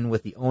maybe even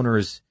with the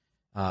owner's,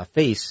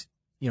 face,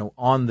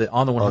 on the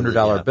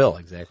 $100 bill.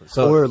 Exactly.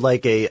 So, or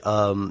like an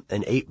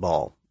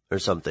 8-ball or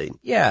something.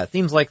 Yeah,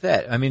 themes like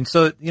that. I mean,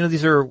 so,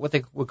 these are what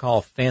they would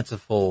call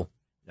fanciful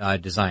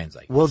designs,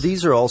 I guess. Well,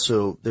 these are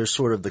also, they're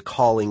sort of the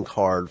calling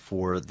card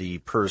for the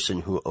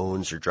person who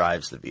owns or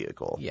drives the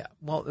vehicle. Yeah.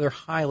 Well, they're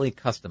highly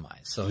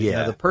customized. So,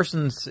 the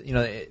person's,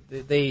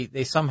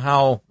 they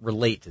somehow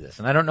relate to this.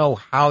 And I don't know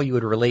how you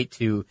would relate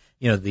to,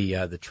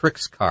 the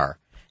Trix car,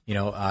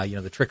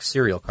 the Trix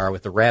cereal car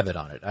with the rabbit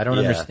on it. I don't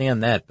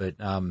understand that, but,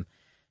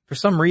 for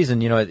some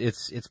reason,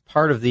 it's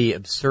part of the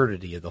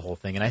absurdity of the whole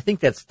thing. And I think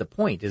that's the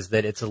point, is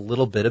that it's a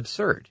little bit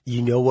absurd.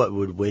 You know what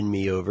would win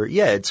me over?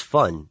 Yeah, it's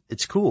fun.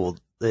 It's cool.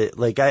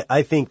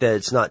 I think that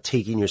it's not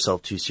taking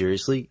yourself too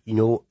seriously.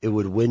 It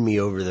would win me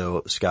over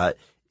though, Scott,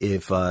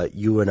 if,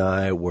 you and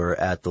I were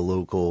at the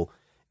local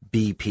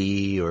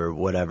BP or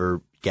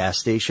whatever gas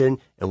station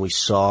and we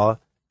saw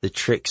the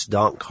Trix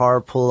donk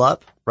car pull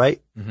up,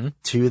 right? Mm-hmm.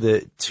 To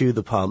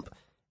the pump,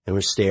 and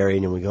we're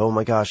staring and we go, oh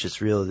my gosh, it's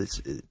real. It's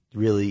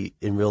really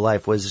in real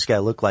life. What does this guy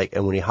look like?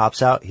 And when he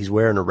hops out, he's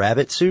wearing a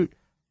rabbit suit.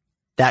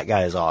 That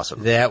guy is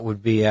awesome. That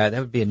would be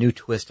a new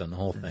twist on the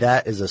whole thing.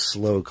 That is a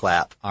slow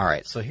clap. All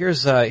right. So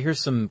here's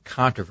some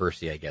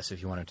controversy, I guess,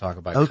 if you want to talk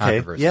about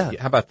controversy. Yeah.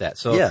 How about that?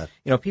 So,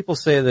 people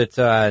say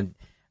that,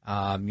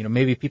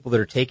 maybe people that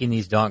are taking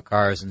these donk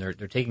cars and they're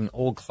taking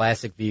old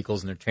classic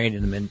vehicles and they're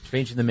changing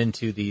them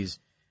into these,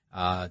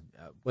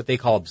 what they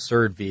call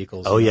absurd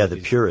vehicles. Oh yeah, the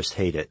purists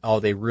hate it. Oh,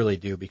 they really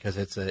do, because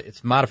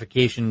it's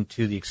modification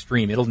to the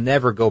extreme. It'll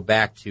never go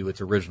back to its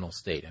original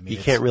state. I mean, you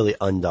can't really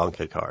undonk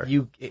a car.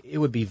 It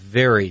would be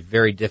very,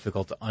 very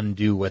difficult to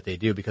undo what they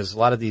do, because a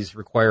lot of these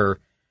require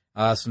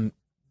some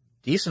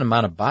decent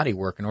amount of body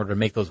work in order to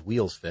make those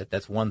wheels fit.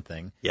 That's one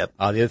thing. Yep.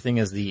 The other thing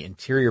is the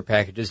interior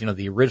packages.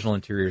 The original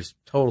interior is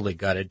totally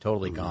gutted,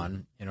 totally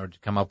gone, in order to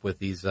come up with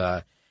these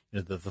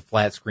the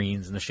flat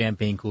screens and the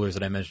champagne coolers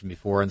that I mentioned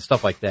before and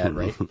stuff like that,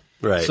 right?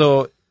 Right.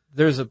 So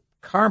there's a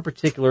car in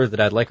particular that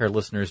I'd like our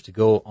listeners to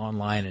go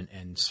online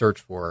and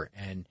search for.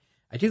 And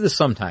I do this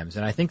sometimes,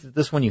 and I think that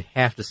this one you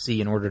have to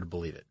see in order to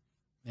believe it.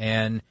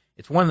 And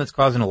it's one that's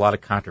causing a lot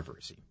of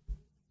controversy.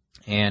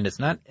 And it's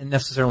not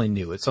necessarily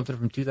new. It's something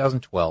from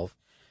 2012.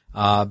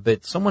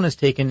 But someone has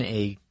taken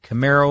a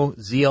Camaro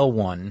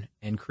ZL1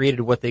 and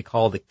created what they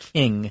call the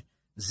King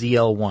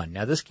ZL1.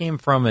 Now, this came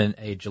from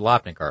a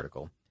Jalopnik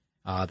article.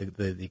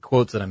 The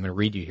quotes that I'm going to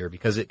read you here,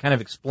 because it kind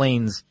of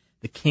explains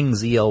the King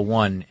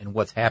ZL1 and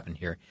what's happened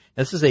here.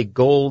 This is a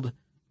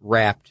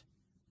gold-wrapped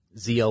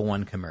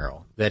ZL1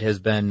 Camaro that has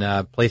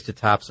been placed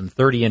atop some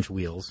 30-inch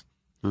wheels,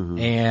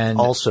 and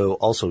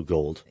also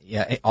gold.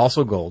 Yeah,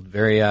 also gold,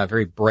 very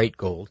very bright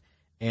gold,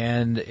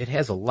 and it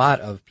has a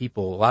lot of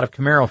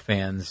Camaro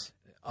fans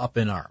up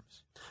in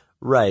arms.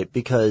 Right,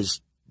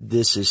 because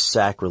this is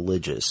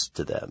sacrilegious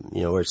to them,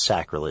 or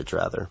sacrilege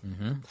rather.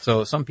 Mm-hmm.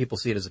 So some people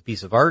see it as a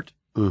piece of art.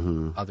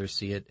 Mm-hmm. Others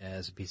see it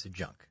as a piece of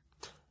junk.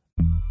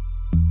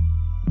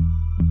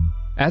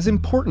 As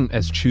important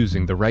as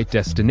choosing the right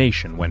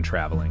destination when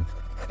traveling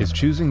is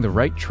choosing the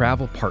right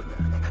travel partner.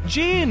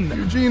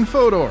 Eugene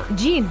Fodor.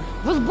 Gene,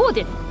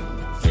 возбудит.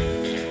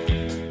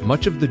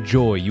 Much of the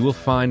joy you will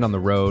find on the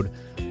road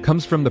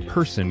comes from the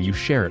person you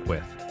share it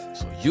with.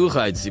 So you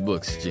write the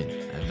books, Gene,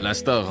 and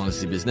Vlastar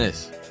runs the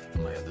business.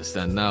 I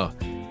understand now.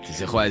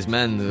 The wise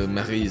man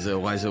marries a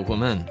wiser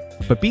woman.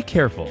 But be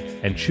careful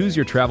and choose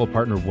your travel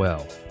partner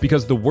well,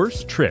 because the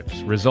worst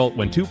trips result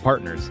when two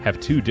partners have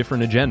two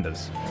different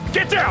agendas.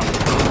 Get down!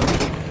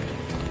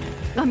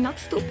 I'm not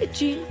stupid,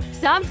 Gene.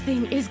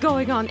 Something is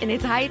going on, and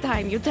it's high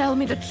time you tell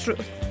me the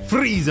truth.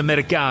 Freeze,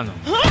 Americano!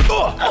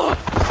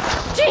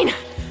 Gene,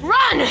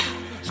 run!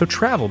 So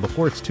travel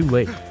before it's too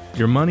late.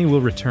 Your money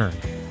will return,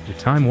 your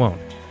time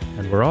won't,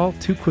 and we're all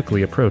too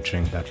quickly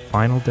approaching that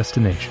final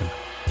destination.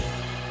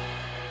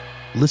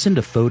 Listen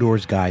to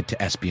Fodor's Guide to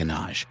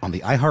Espionage on the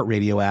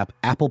iHeartRadio app,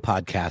 Apple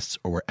Podcasts,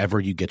 or wherever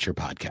you get your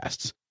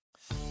podcasts.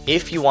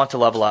 If you want to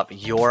level up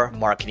your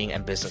marketing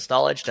and business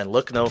knowledge, then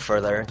look no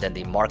further than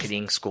the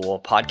Marketing School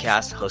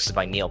podcast hosted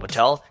by Neil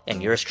Patel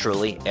and yours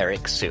truly,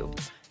 Eric Sue.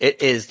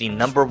 It is the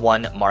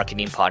 #1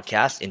 marketing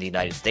podcast in the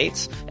United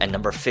States and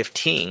number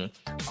 15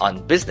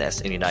 on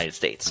business in the United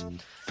States.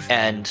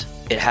 And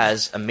it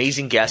has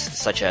amazing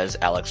guests such as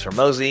Alex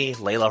Hormozi,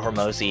 Layla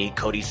Hormozi,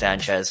 Cody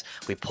Sanchez.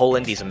 We pull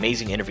in these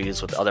amazing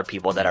interviews with other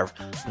people that are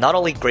not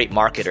only great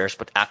marketers,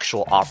 but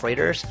actual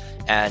operators.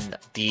 And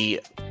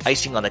the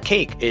icing on the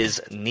cake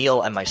is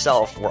Neil and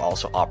myself were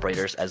also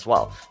operators as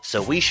well.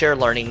 So we share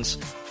learnings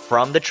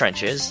from the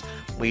trenches.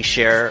 We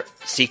share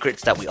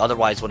secrets that we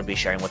otherwise wouldn't be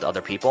sharing with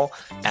other people.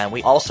 And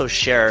we also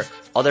share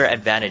other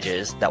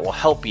advantages that will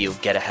help you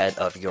get ahead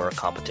of your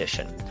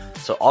competition.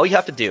 So all you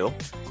have to do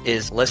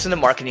is listen to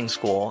Marketing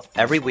School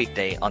every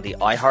weekday on the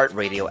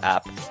iHeartRadio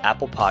app,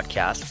 Apple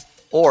Podcasts,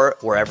 or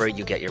wherever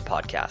you get your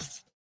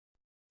podcasts.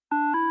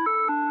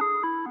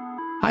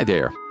 Hi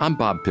there, I'm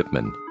Bob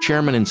Pittman,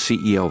 Chairman and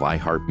CEO of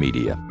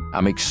iHeartMedia.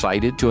 I'm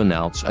excited to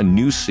announce a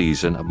new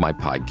season of my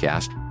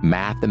podcast,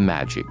 Math and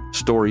Magic,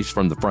 Stories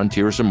from the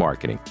Frontiers of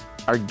Marketing.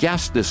 Our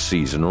guests this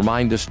season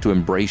remind us to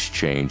embrace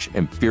change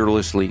and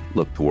fearlessly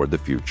look toward the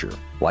future.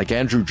 Like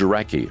Andrew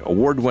Jarecki,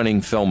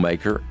 award-winning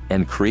filmmaker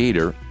and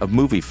creator of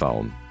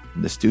Moviefone.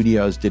 The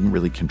studios didn't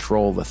really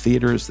control the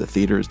theaters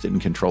didn't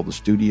control the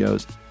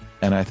studios.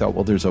 And I thought,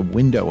 well, there's a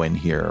window in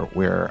here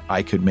where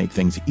I could make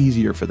things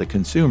easier for the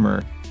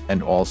consumer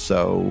and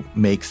also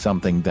make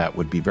something that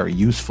would be very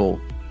useful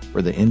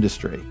for the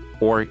industry.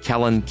 Or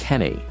Kellen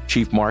Kenny,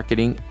 Chief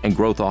Marketing and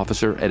Growth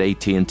Officer at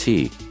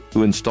AT&T,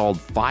 who installed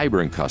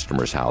fiber in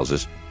customers'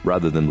 houses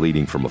rather than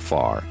leading from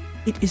afar.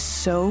 It is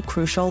so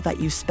crucial that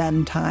you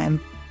spend time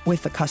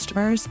with the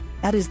customers.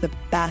 That is the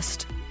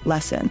best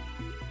lesson.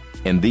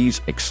 In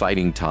these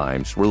exciting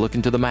times, we're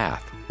looking to the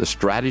math, the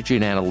strategy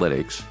and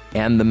analytics,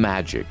 and the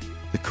magic,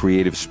 the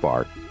creative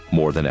spark,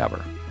 more than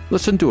ever.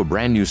 Listen to a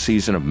brand new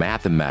season of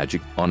Math and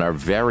Magic on our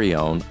very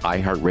own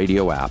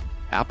iHeartRadio app,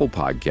 Apple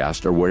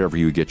Podcast, or wherever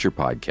you get your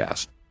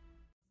podcast.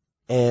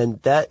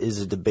 And that is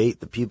a debate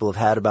that people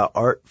have had about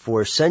art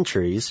for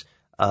centuries.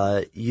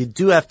 You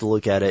do have to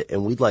look at it,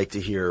 and we'd like to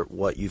hear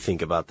what you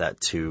think about that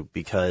too,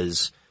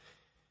 because,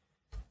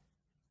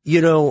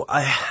 you know,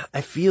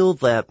 I feel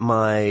that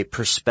my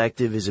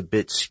perspective is a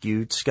bit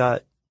skewed,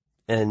 Scott,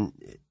 and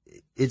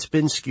it's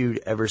been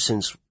skewed ever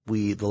since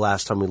the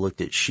last time we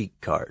looked at chic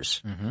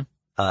cars,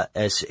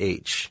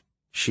 SH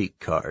chic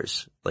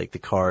cars, like the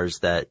cars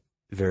that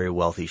very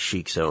wealthy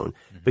sheiks own,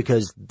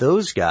 because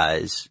those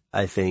guys,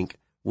 I think,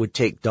 would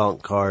take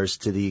donk cars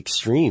to the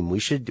extreme. We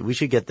should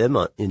get them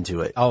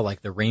into it. Oh,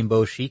 like the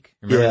Rainbow Chic?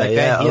 Remember that guy?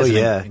 Yeah. He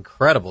has an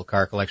incredible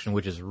car collection,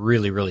 which is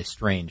really, really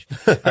strange.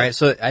 All right.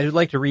 So I would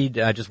like to read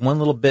just one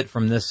little bit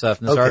from this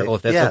article,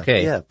 if that's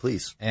okay. Yeah,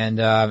 please. And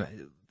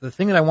the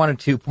thing that I wanted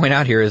to point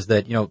out here is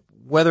that, you know,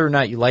 whether or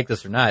not you like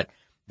this or not,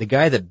 the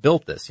guy that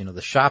built this, you know,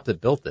 the shop that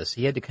built this,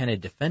 he had to kind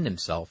of defend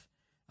himself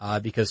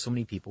because so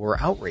many people were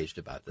outraged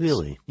about this.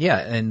 Really? Yeah.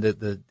 And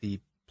the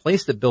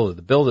place that built it,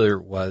 the builder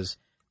was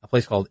a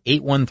place called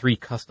 813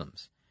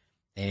 Customs.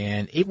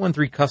 And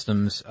 813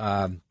 Customs,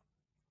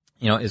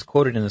 you know, is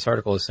quoted in this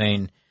article as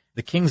saying,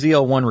 the King's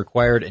EL1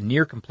 required a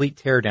near complete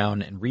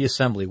teardown and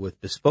reassembly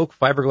with bespoke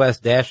fiberglass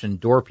dash and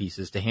door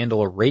pieces to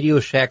handle a Radio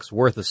Shack's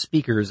worth of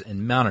speakers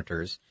and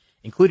monitors,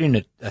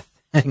 including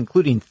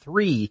including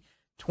 3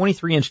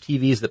 23-inch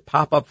TVs that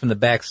pop up from the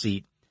back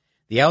seat.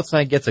 The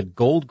outside gets a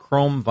gold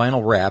chrome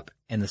vinyl wrap,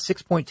 and the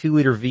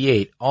 6.2-liter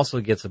V8 also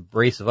gets a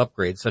brace of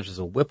upgrades, such as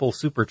a Whipple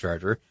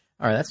supercharger.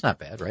 All right, that's not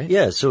bad, right?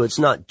 Yeah, so it's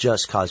not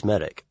just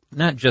cosmetic.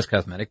 Not just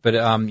cosmetic, but,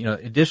 you know,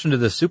 in addition to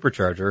the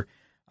supercharger,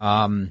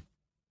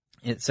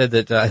 it said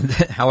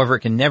that, however,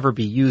 it can never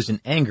be used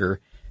in anger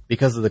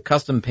because of the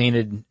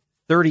custom-painted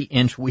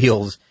 30-inch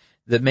wheels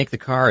that make the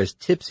car as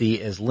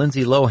tipsy as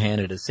Lindsay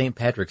Lohan at a St.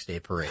 Patrick's Day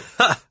parade.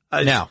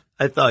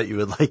 I thought you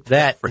would like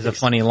that. That is a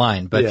funny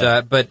line,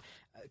 but but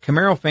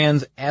Camaro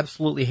fans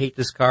absolutely hate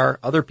this car.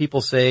 Other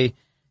people say,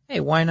 hey,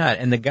 why not?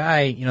 And the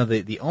guy, you know,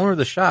 the owner of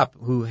the shop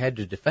who had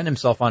to defend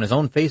himself on his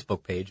own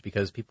Facebook page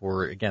because people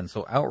were, again,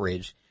 so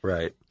outraged.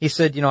 Right. He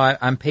said, you know,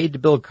 I'm paid to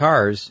build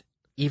cars,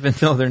 even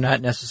though they're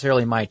not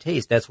necessarily my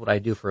taste. That's what I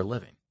do for a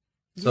living.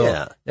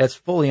 So that's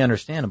fully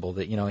understandable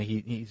that, you know,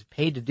 he's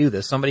paid to do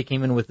this. Somebody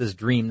came in with this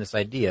dream, this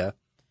idea,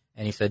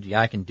 and he said,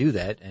 yeah, I can do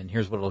that, and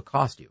here's what it'll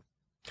cost you.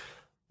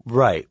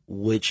 Right,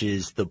 which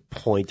is the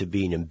point of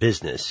being in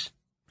business.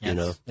 You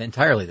know,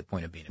 entirely the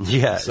point of being in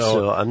business. Yeah,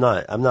 so I'm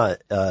not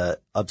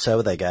upset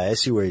with that guy. I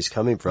see where he's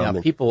coming from.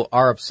 Yeah, people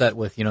are upset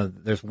with, you know,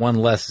 there's one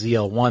less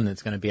ZL1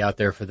 that's going to be out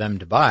there for them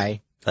to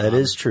buy. That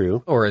is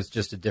true. Or it's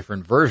just a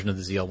different version of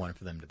the ZL1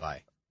 for them to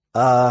buy.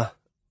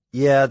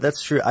 Yeah,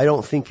 that's true. I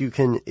don't think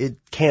it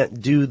can't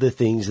do the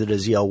things that a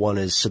ZL1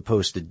 is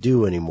supposed to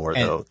do anymore,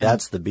 though.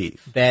 That's the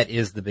beef. That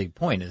is the big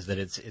point, is that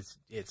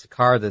it's a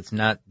car that's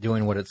not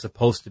doing what it's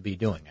supposed to be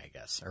doing, I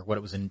guess, or what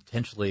it was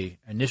initially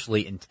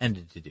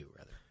intended to do,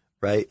 rather.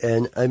 Right.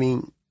 And I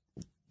mean,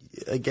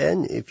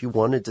 again, if you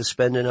wanted to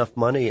spend enough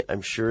money,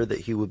 I'm sure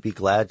that he would be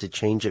glad to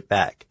change it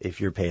back if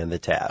you're paying the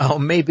tab. Oh,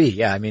 maybe.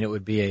 Yeah. I mean, it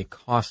would be a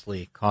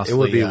costly. It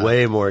would be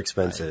way more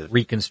expensive.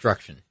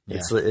 Reconstruction. Yeah.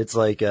 It's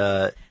like,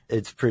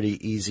 it's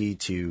pretty easy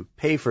to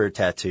pay for a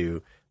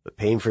tattoo, but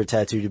paying for a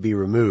tattoo to be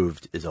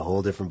removed is a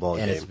whole different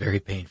ballgame. And it's very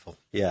painful.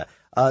 Yeah.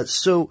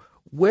 So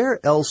Where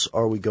else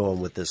are we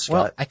going with this, Scott?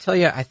 Well, I tell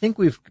you, I think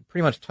we've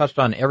pretty much touched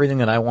on everything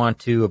that I want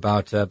to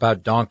about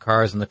donk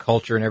cars and the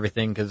culture and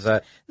everything, because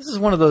this is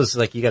one of those,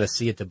 like, you got to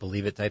see it to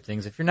believe it type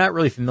things. If you're not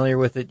really familiar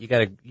with it, you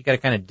got to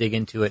kind of dig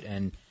into it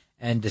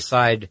and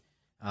decide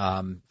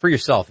for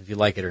yourself if you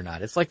like it or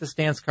not. It's like the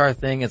stance car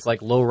thing. It's like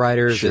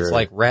lowriders. Sure. It's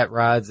like rat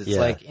rods. It's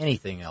like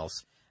anything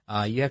else.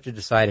 You have to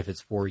decide if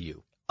it's for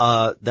you.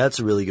 That's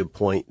a really good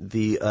point.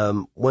 The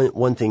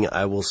one thing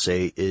I will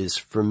say is,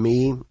 for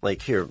me,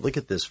 like, here, look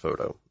at this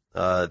photo.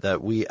 I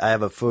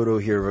have a photo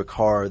here of a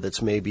car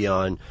that's maybe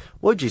on,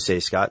 what'd you say,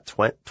 Scott?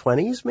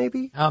 20s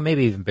maybe?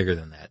 Maybe even bigger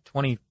than that.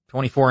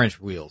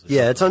 24-inch wheels.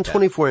 Yeah, it's on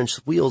 24-inch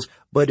wheels,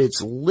 but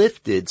it's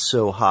lifted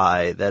so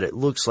high that it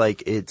looks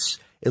like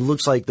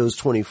those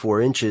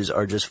 24 inches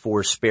are just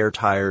 4 spare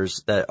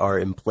tires that are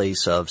in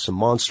place of some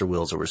monster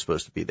wheels that were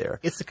supposed to be there.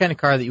 It's the kind of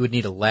car that you would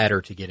need a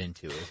ladder to get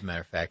into, as a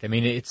matter of fact. I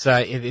mean, it's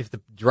if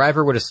the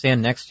driver were to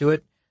stand next to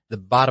it, the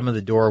bottom of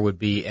the door would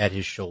be at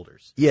his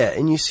shoulders. Yeah,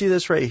 and you see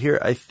this right here.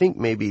 I think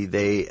maybe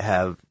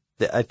they're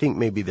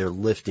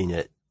lifting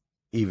it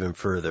even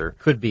further.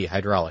 Could be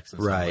hydraulics in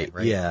some way,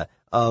 right? Yeah.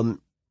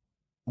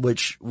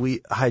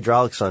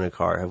 Hydraulics on a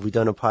car. Have we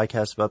done a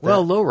podcast about that?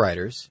 Well,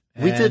 lowriders.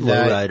 We did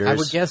lowriders. I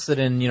would guess that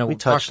we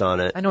touched on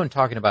it. I know in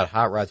talking about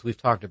hot rods, we've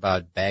talked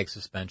about bag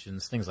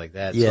suspensions, things like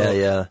that.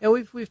 Yeah.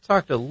 We've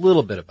talked a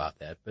little bit about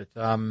that, but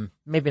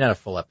maybe not a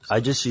full episode. I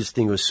just used to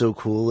think it was so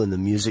cool in the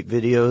music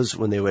videos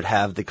when they would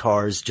have the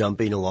cars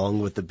jumping along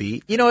with the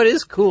beat. You know, it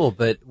is cool,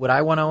 but would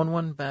I want to own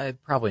one?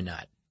 Probably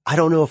not. I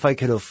don't know if I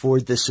could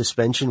afford the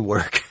suspension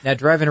work. Now,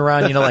 driving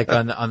around, like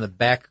on the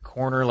back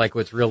corner, like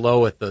what's real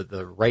low with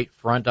the right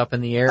front up in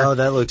the air. Oh,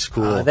 that looks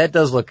cool. That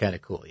does look kind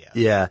of cool, yeah.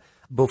 Yeah.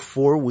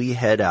 Before we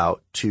head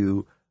out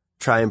to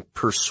try and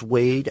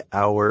persuade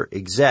our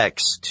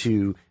execs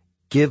to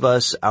give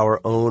us our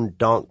own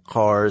donk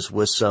cars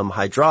with some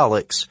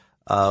hydraulics,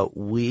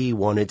 we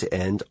wanted to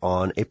end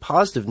on a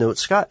positive note.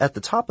 Scott, at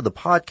the top of the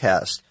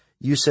podcast,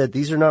 you said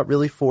these are not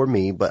really for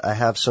me, but I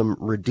have some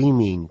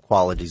redeeming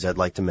qualities I'd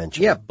like to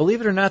mention. Yeah,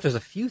 believe it or not, there's a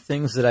few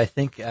things that I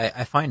think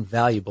I find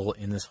valuable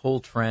in this whole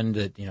trend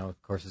that,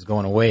 of course, is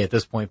going away at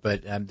this point,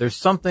 but there's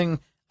something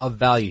of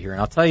value here.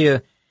 And I'll tell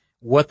you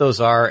what those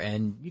are,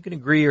 and you can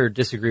agree or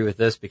disagree with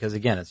this because,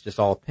 again, it's just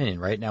all opinion,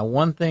 right? Now,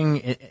 one thing,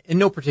 in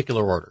no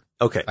particular order.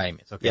 Okay. By any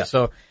means. Okay. Yeah.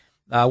 So,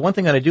 one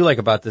thing that I do like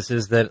about this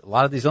is that a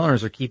lot of these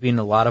owners are keeping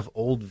a lot of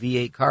old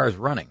V8 cars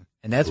running.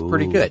 And that's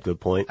pretty good. Good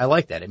point. I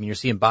like that. I mean, you're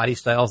seeing body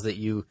styles that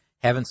you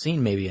haven't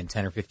seen maybe in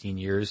 10 or 15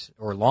 years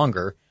or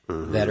longer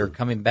that are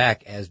coming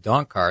back as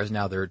donk cars.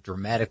 Now they're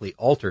dramatically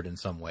altered in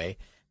some way,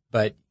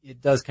 but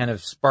it does kind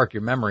of spark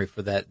your memory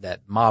for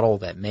that model,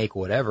 that make,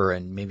 whatever,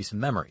 and maybe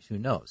some memories. Who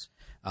knows?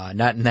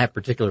 Not in that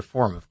particular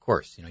form, of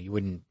course. You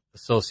wouldn't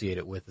associate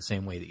it with the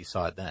same way that you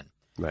saw it then.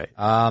 Right.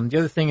 The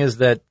other thing is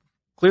that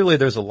clearly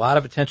there's a lot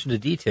of attention to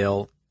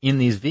detail in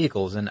these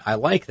vehicles, and I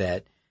like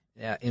that.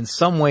 In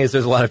some ways,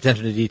 there's a lot of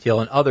attention to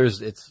detail. In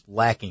others, it's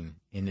lacking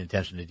in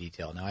attention to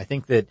detail. Now, I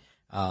think that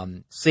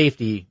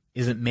safety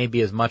isn't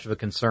maybe as much of a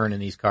concern in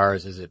these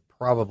cars as it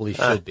probably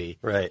should be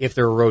if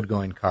they're a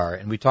road-going car.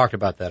 And we talked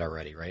about that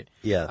already, right?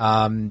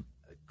 Yeah.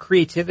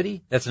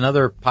 Creativity, that's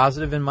another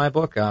positive in my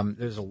book.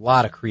 There's a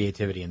lot of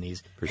creativity in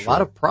these. For sure. A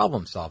lot of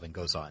problem-solving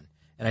goes on.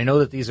 And I know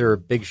that these are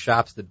big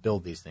shops that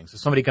build these things. So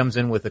somebody comes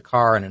in with a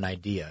car and an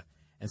idea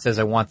and says,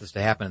 I want this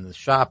to happen. And the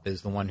shop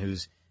is the one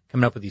who's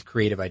coming up with these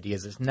creative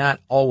ideas. It's not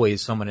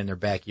always someone in their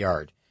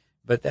backyard,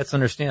 but that's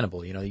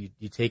understandable. You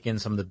take in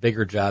some of the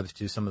bigger jobs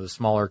to some of the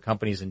smaller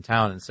companies in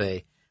town and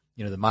say,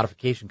 the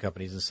modification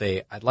companies, and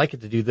say, I'd like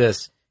it to do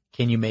this.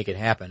 Can you make it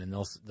happen? And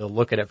they'll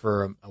look at it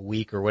for a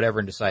week or whatever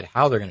and decide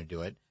how they're going to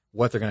do it,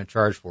 what they're going to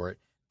charge for it,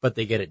 but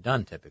they get it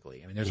done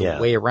typically. I mean, there's a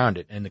way around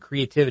it. And the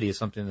creativity is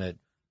something that,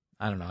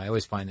 I don't know, I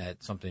always find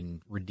that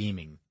something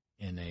redeeming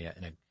in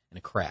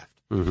a craft.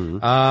 Mm-hmm.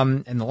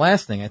 And the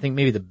last thing, I think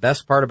maybe the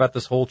best part about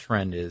this whole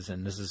trend is,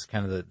 and this is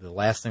kind of the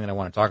last thing that I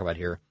want to talk about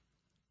here,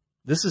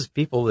 this is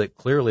people that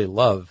clearly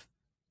love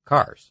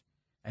cars.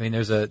 I mean,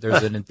 there's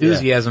an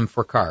enthusiasm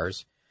for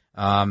cars.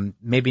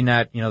 Maybe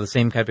not, the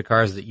same type of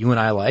cars that you and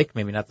I like,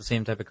 maybe not the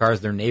same type of cars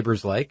their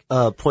neighbors like.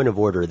 Point of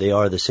order, they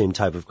are the same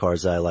type of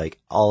cars that I like.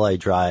 All I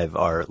drive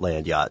are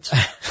land yachts.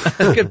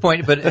 Good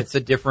point, but it's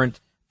a different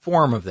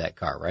form of that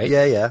car, right?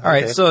 Yeah. All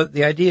right. So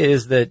the idea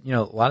is that,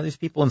 a lot of these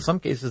people, in some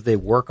cases, they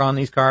work on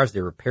these cars,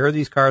 they repair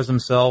these cars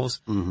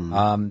themselves.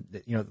 Mm-hmm.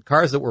 The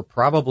cars that were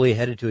probably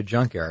headed to a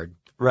junkyard.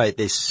 Right.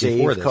 They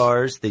save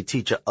cars. They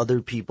teach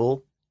other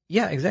people.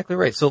 Yeah, exactly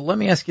right. So let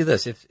me ask you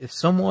this. If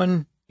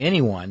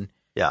anyone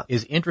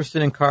is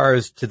interested in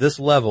cars to this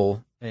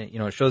level,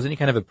 it shows any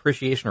kind of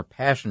appreciation or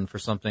passion for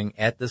something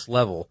at this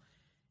level,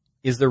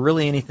 is there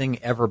really anything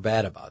ever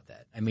bad about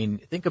that? I mean,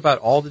 think about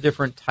all the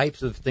different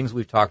types of things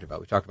we've talked about.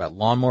 We talked about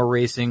lawnmower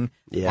racing,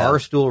 bar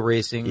stool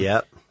racing,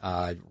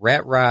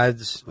 rat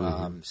rods,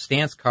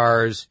 stance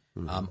cars,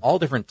 all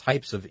different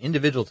types of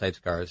individual types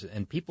of cars,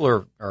 and people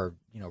are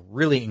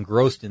really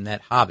engrossed in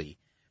that hobby.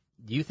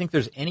 Do you think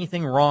there's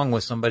anything wrong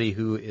with somebody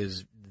who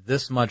is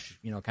this much,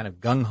 kind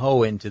of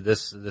gung-ho into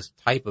this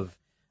type of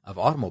of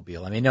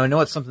automobile. I mean, I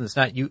know it's something that's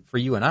not for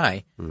you and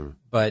I,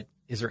 but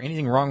is there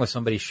anything wrong with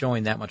somebody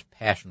showing that much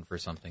passion for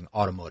something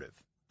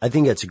automotive? I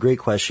think that's a great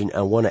question.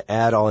 I want to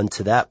add on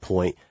to that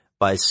point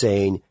by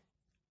saying,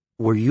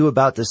 were you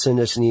about to send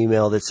us an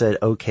email that said,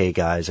 okay,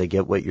 guys, I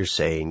get what you're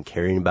saying.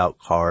 Caring about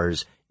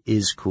cars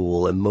is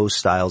cool and most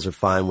styles are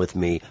fine with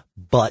me.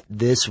 But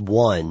this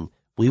one,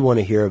 we want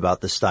to hear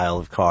about the style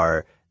of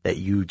car that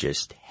you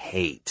just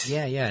hate.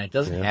 Yeah. And it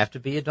doesn't have to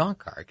be a donk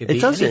car. It could be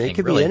doesn't. anything. It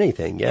could really. be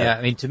anything. Yeah.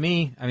 I mean, to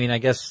me, I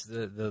guess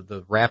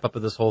the wrap up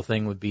of this whole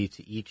thing would be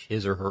to each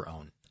his or her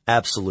own.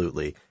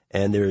 Absolutely.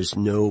 And there's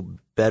no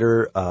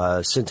better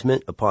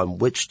sentiment upon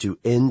which to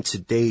end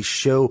today's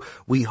show.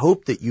 We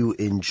hope that you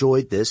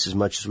enjoyed this as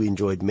much as we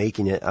enjoyed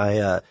making it.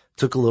 I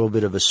took a little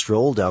bit of a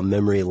stroll down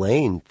memory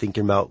lane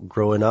thinking about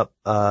growing up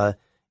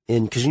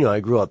because I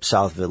grew up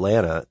south of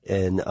Atlanta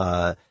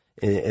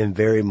and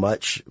very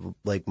much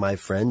like my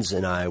friends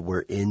and I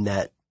were in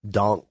that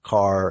donk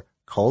car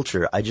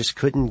culture. I just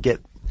couldn't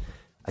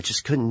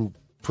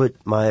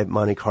put my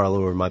Monte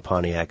Carlo or my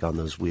Pontiac on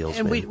those wheels.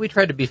 And we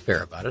tried to be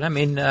fair about it. I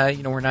mean,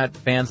 we're not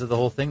fans of the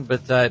whole thing,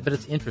 but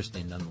it's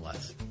interesting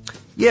nonetheless.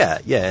 Yeah,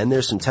 and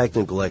there's some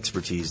technical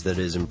expertise that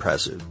is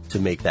impressive to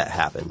make that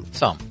happen.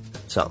 Some.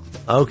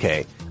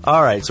 Okay.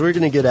 All right, so we're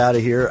going to get out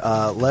of here.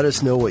 Let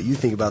us know what you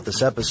think about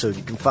this episode.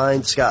 You can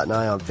find Scott and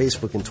I on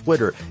Facebook and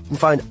Twitter. You can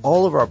find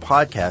all of our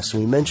podcasts,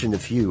 and we mentioned a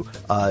few,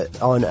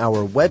 on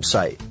our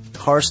website,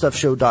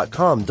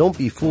 carstuffshow.com. Don't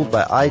be fooled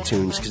by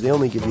iTunes because they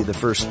only give you the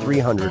first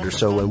 300 or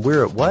so, and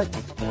we're at what?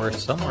 We're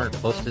somewhere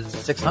close to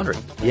 600.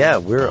 Yeah,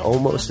 we're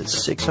almost at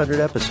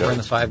 600 episodes. We're in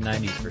the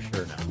 590s for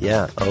sure now.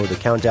 Yeah. Oh, the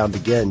countdown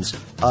begins.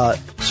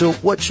 So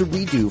what should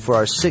we do for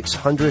our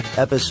 600th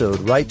episode?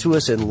 Write to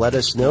us and let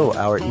us know.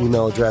 Our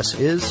email address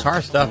is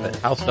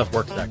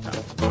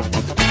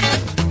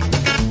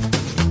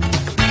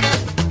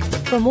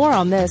carstuff@howstuffworks.com. For more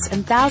on this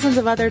and thousands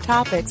of other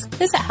topics,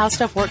 visit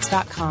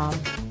howstuffworks.com.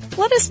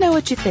 Let us know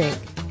what you think.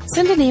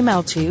 Send an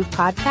email to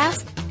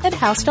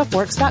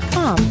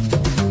podcast@howstuffworks.com.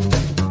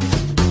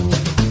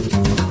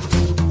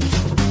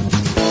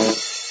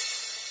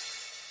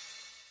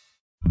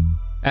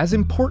 As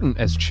important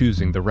as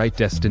choosing the right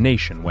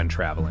destination when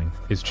traveling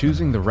is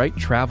choosing the right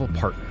travel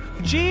partner.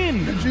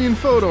 Eugene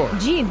Fodor.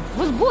 Gene,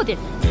 was будет?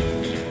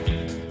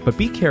 But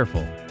be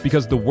careful,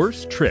 because the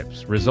worst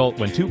trips result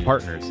when two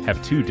partners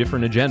have two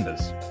different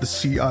agendas. The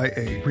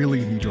CIA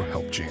really need your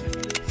help, Gene.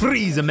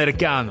 Freeze,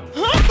 Americano!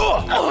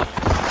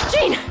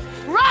 Gene,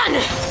 run!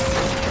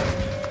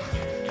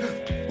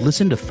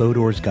 Listen to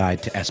Fodor's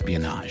Guide to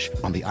Espionage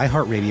on the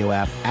iHeartRadio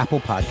app, Apple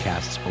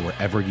Podcasts, or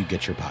wherever you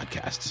get your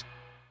podcasts.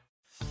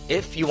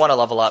 If you want to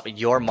level up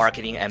your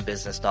marketing and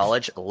business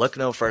knowledge, look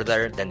no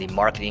further than the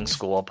Marketing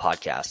School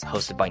podcast,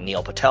 hosted by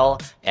Neil Patel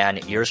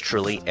and yours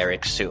truly,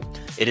 Eric Su.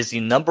 It is the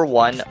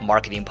 #1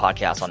 marketing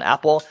podcast on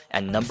Apple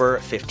and number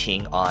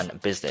 15 on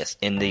business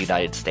in the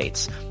United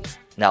States.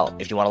 Now,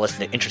 if you want to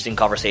listen to interesting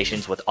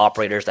conversations with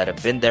operators that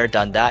have been there,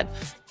 done that,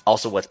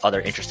 also with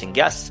other interesting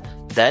guests,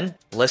 then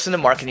listen to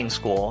Marketing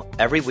School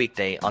every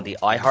weekday on the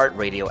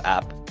iHeartRadio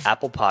app,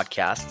 Apple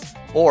Podcasts,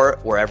 or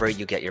wherever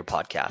you get your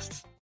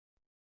podcasts.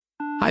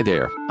 Hi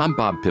there, I'm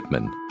Bob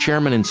Pittman,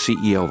 Chairman and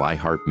CEO of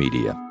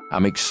iHeartMedia.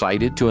 I'm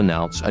excited to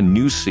announce a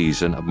new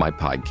season of my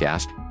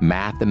podcast,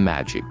 Math and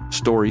Magic,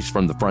 Stories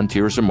from the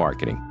Frontiers of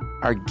Marketing.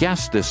 Our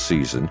guests this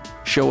season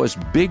show us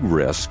big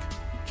risk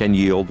can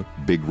yield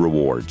big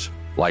rewards,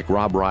 like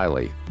Rob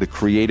Riley, the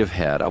creative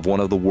head of one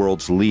of the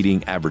world's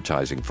leading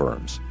advertising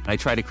firms. I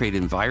try to create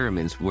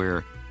environments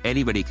where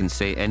anybody can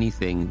say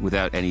anything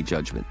without any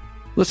judgment.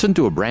 Listen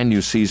to a brand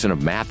new season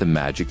of Math and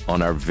Magic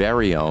on our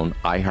very own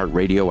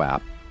iHeartRadio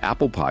app,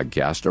 Apple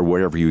Podcast, or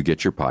wherever you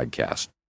get your podcast.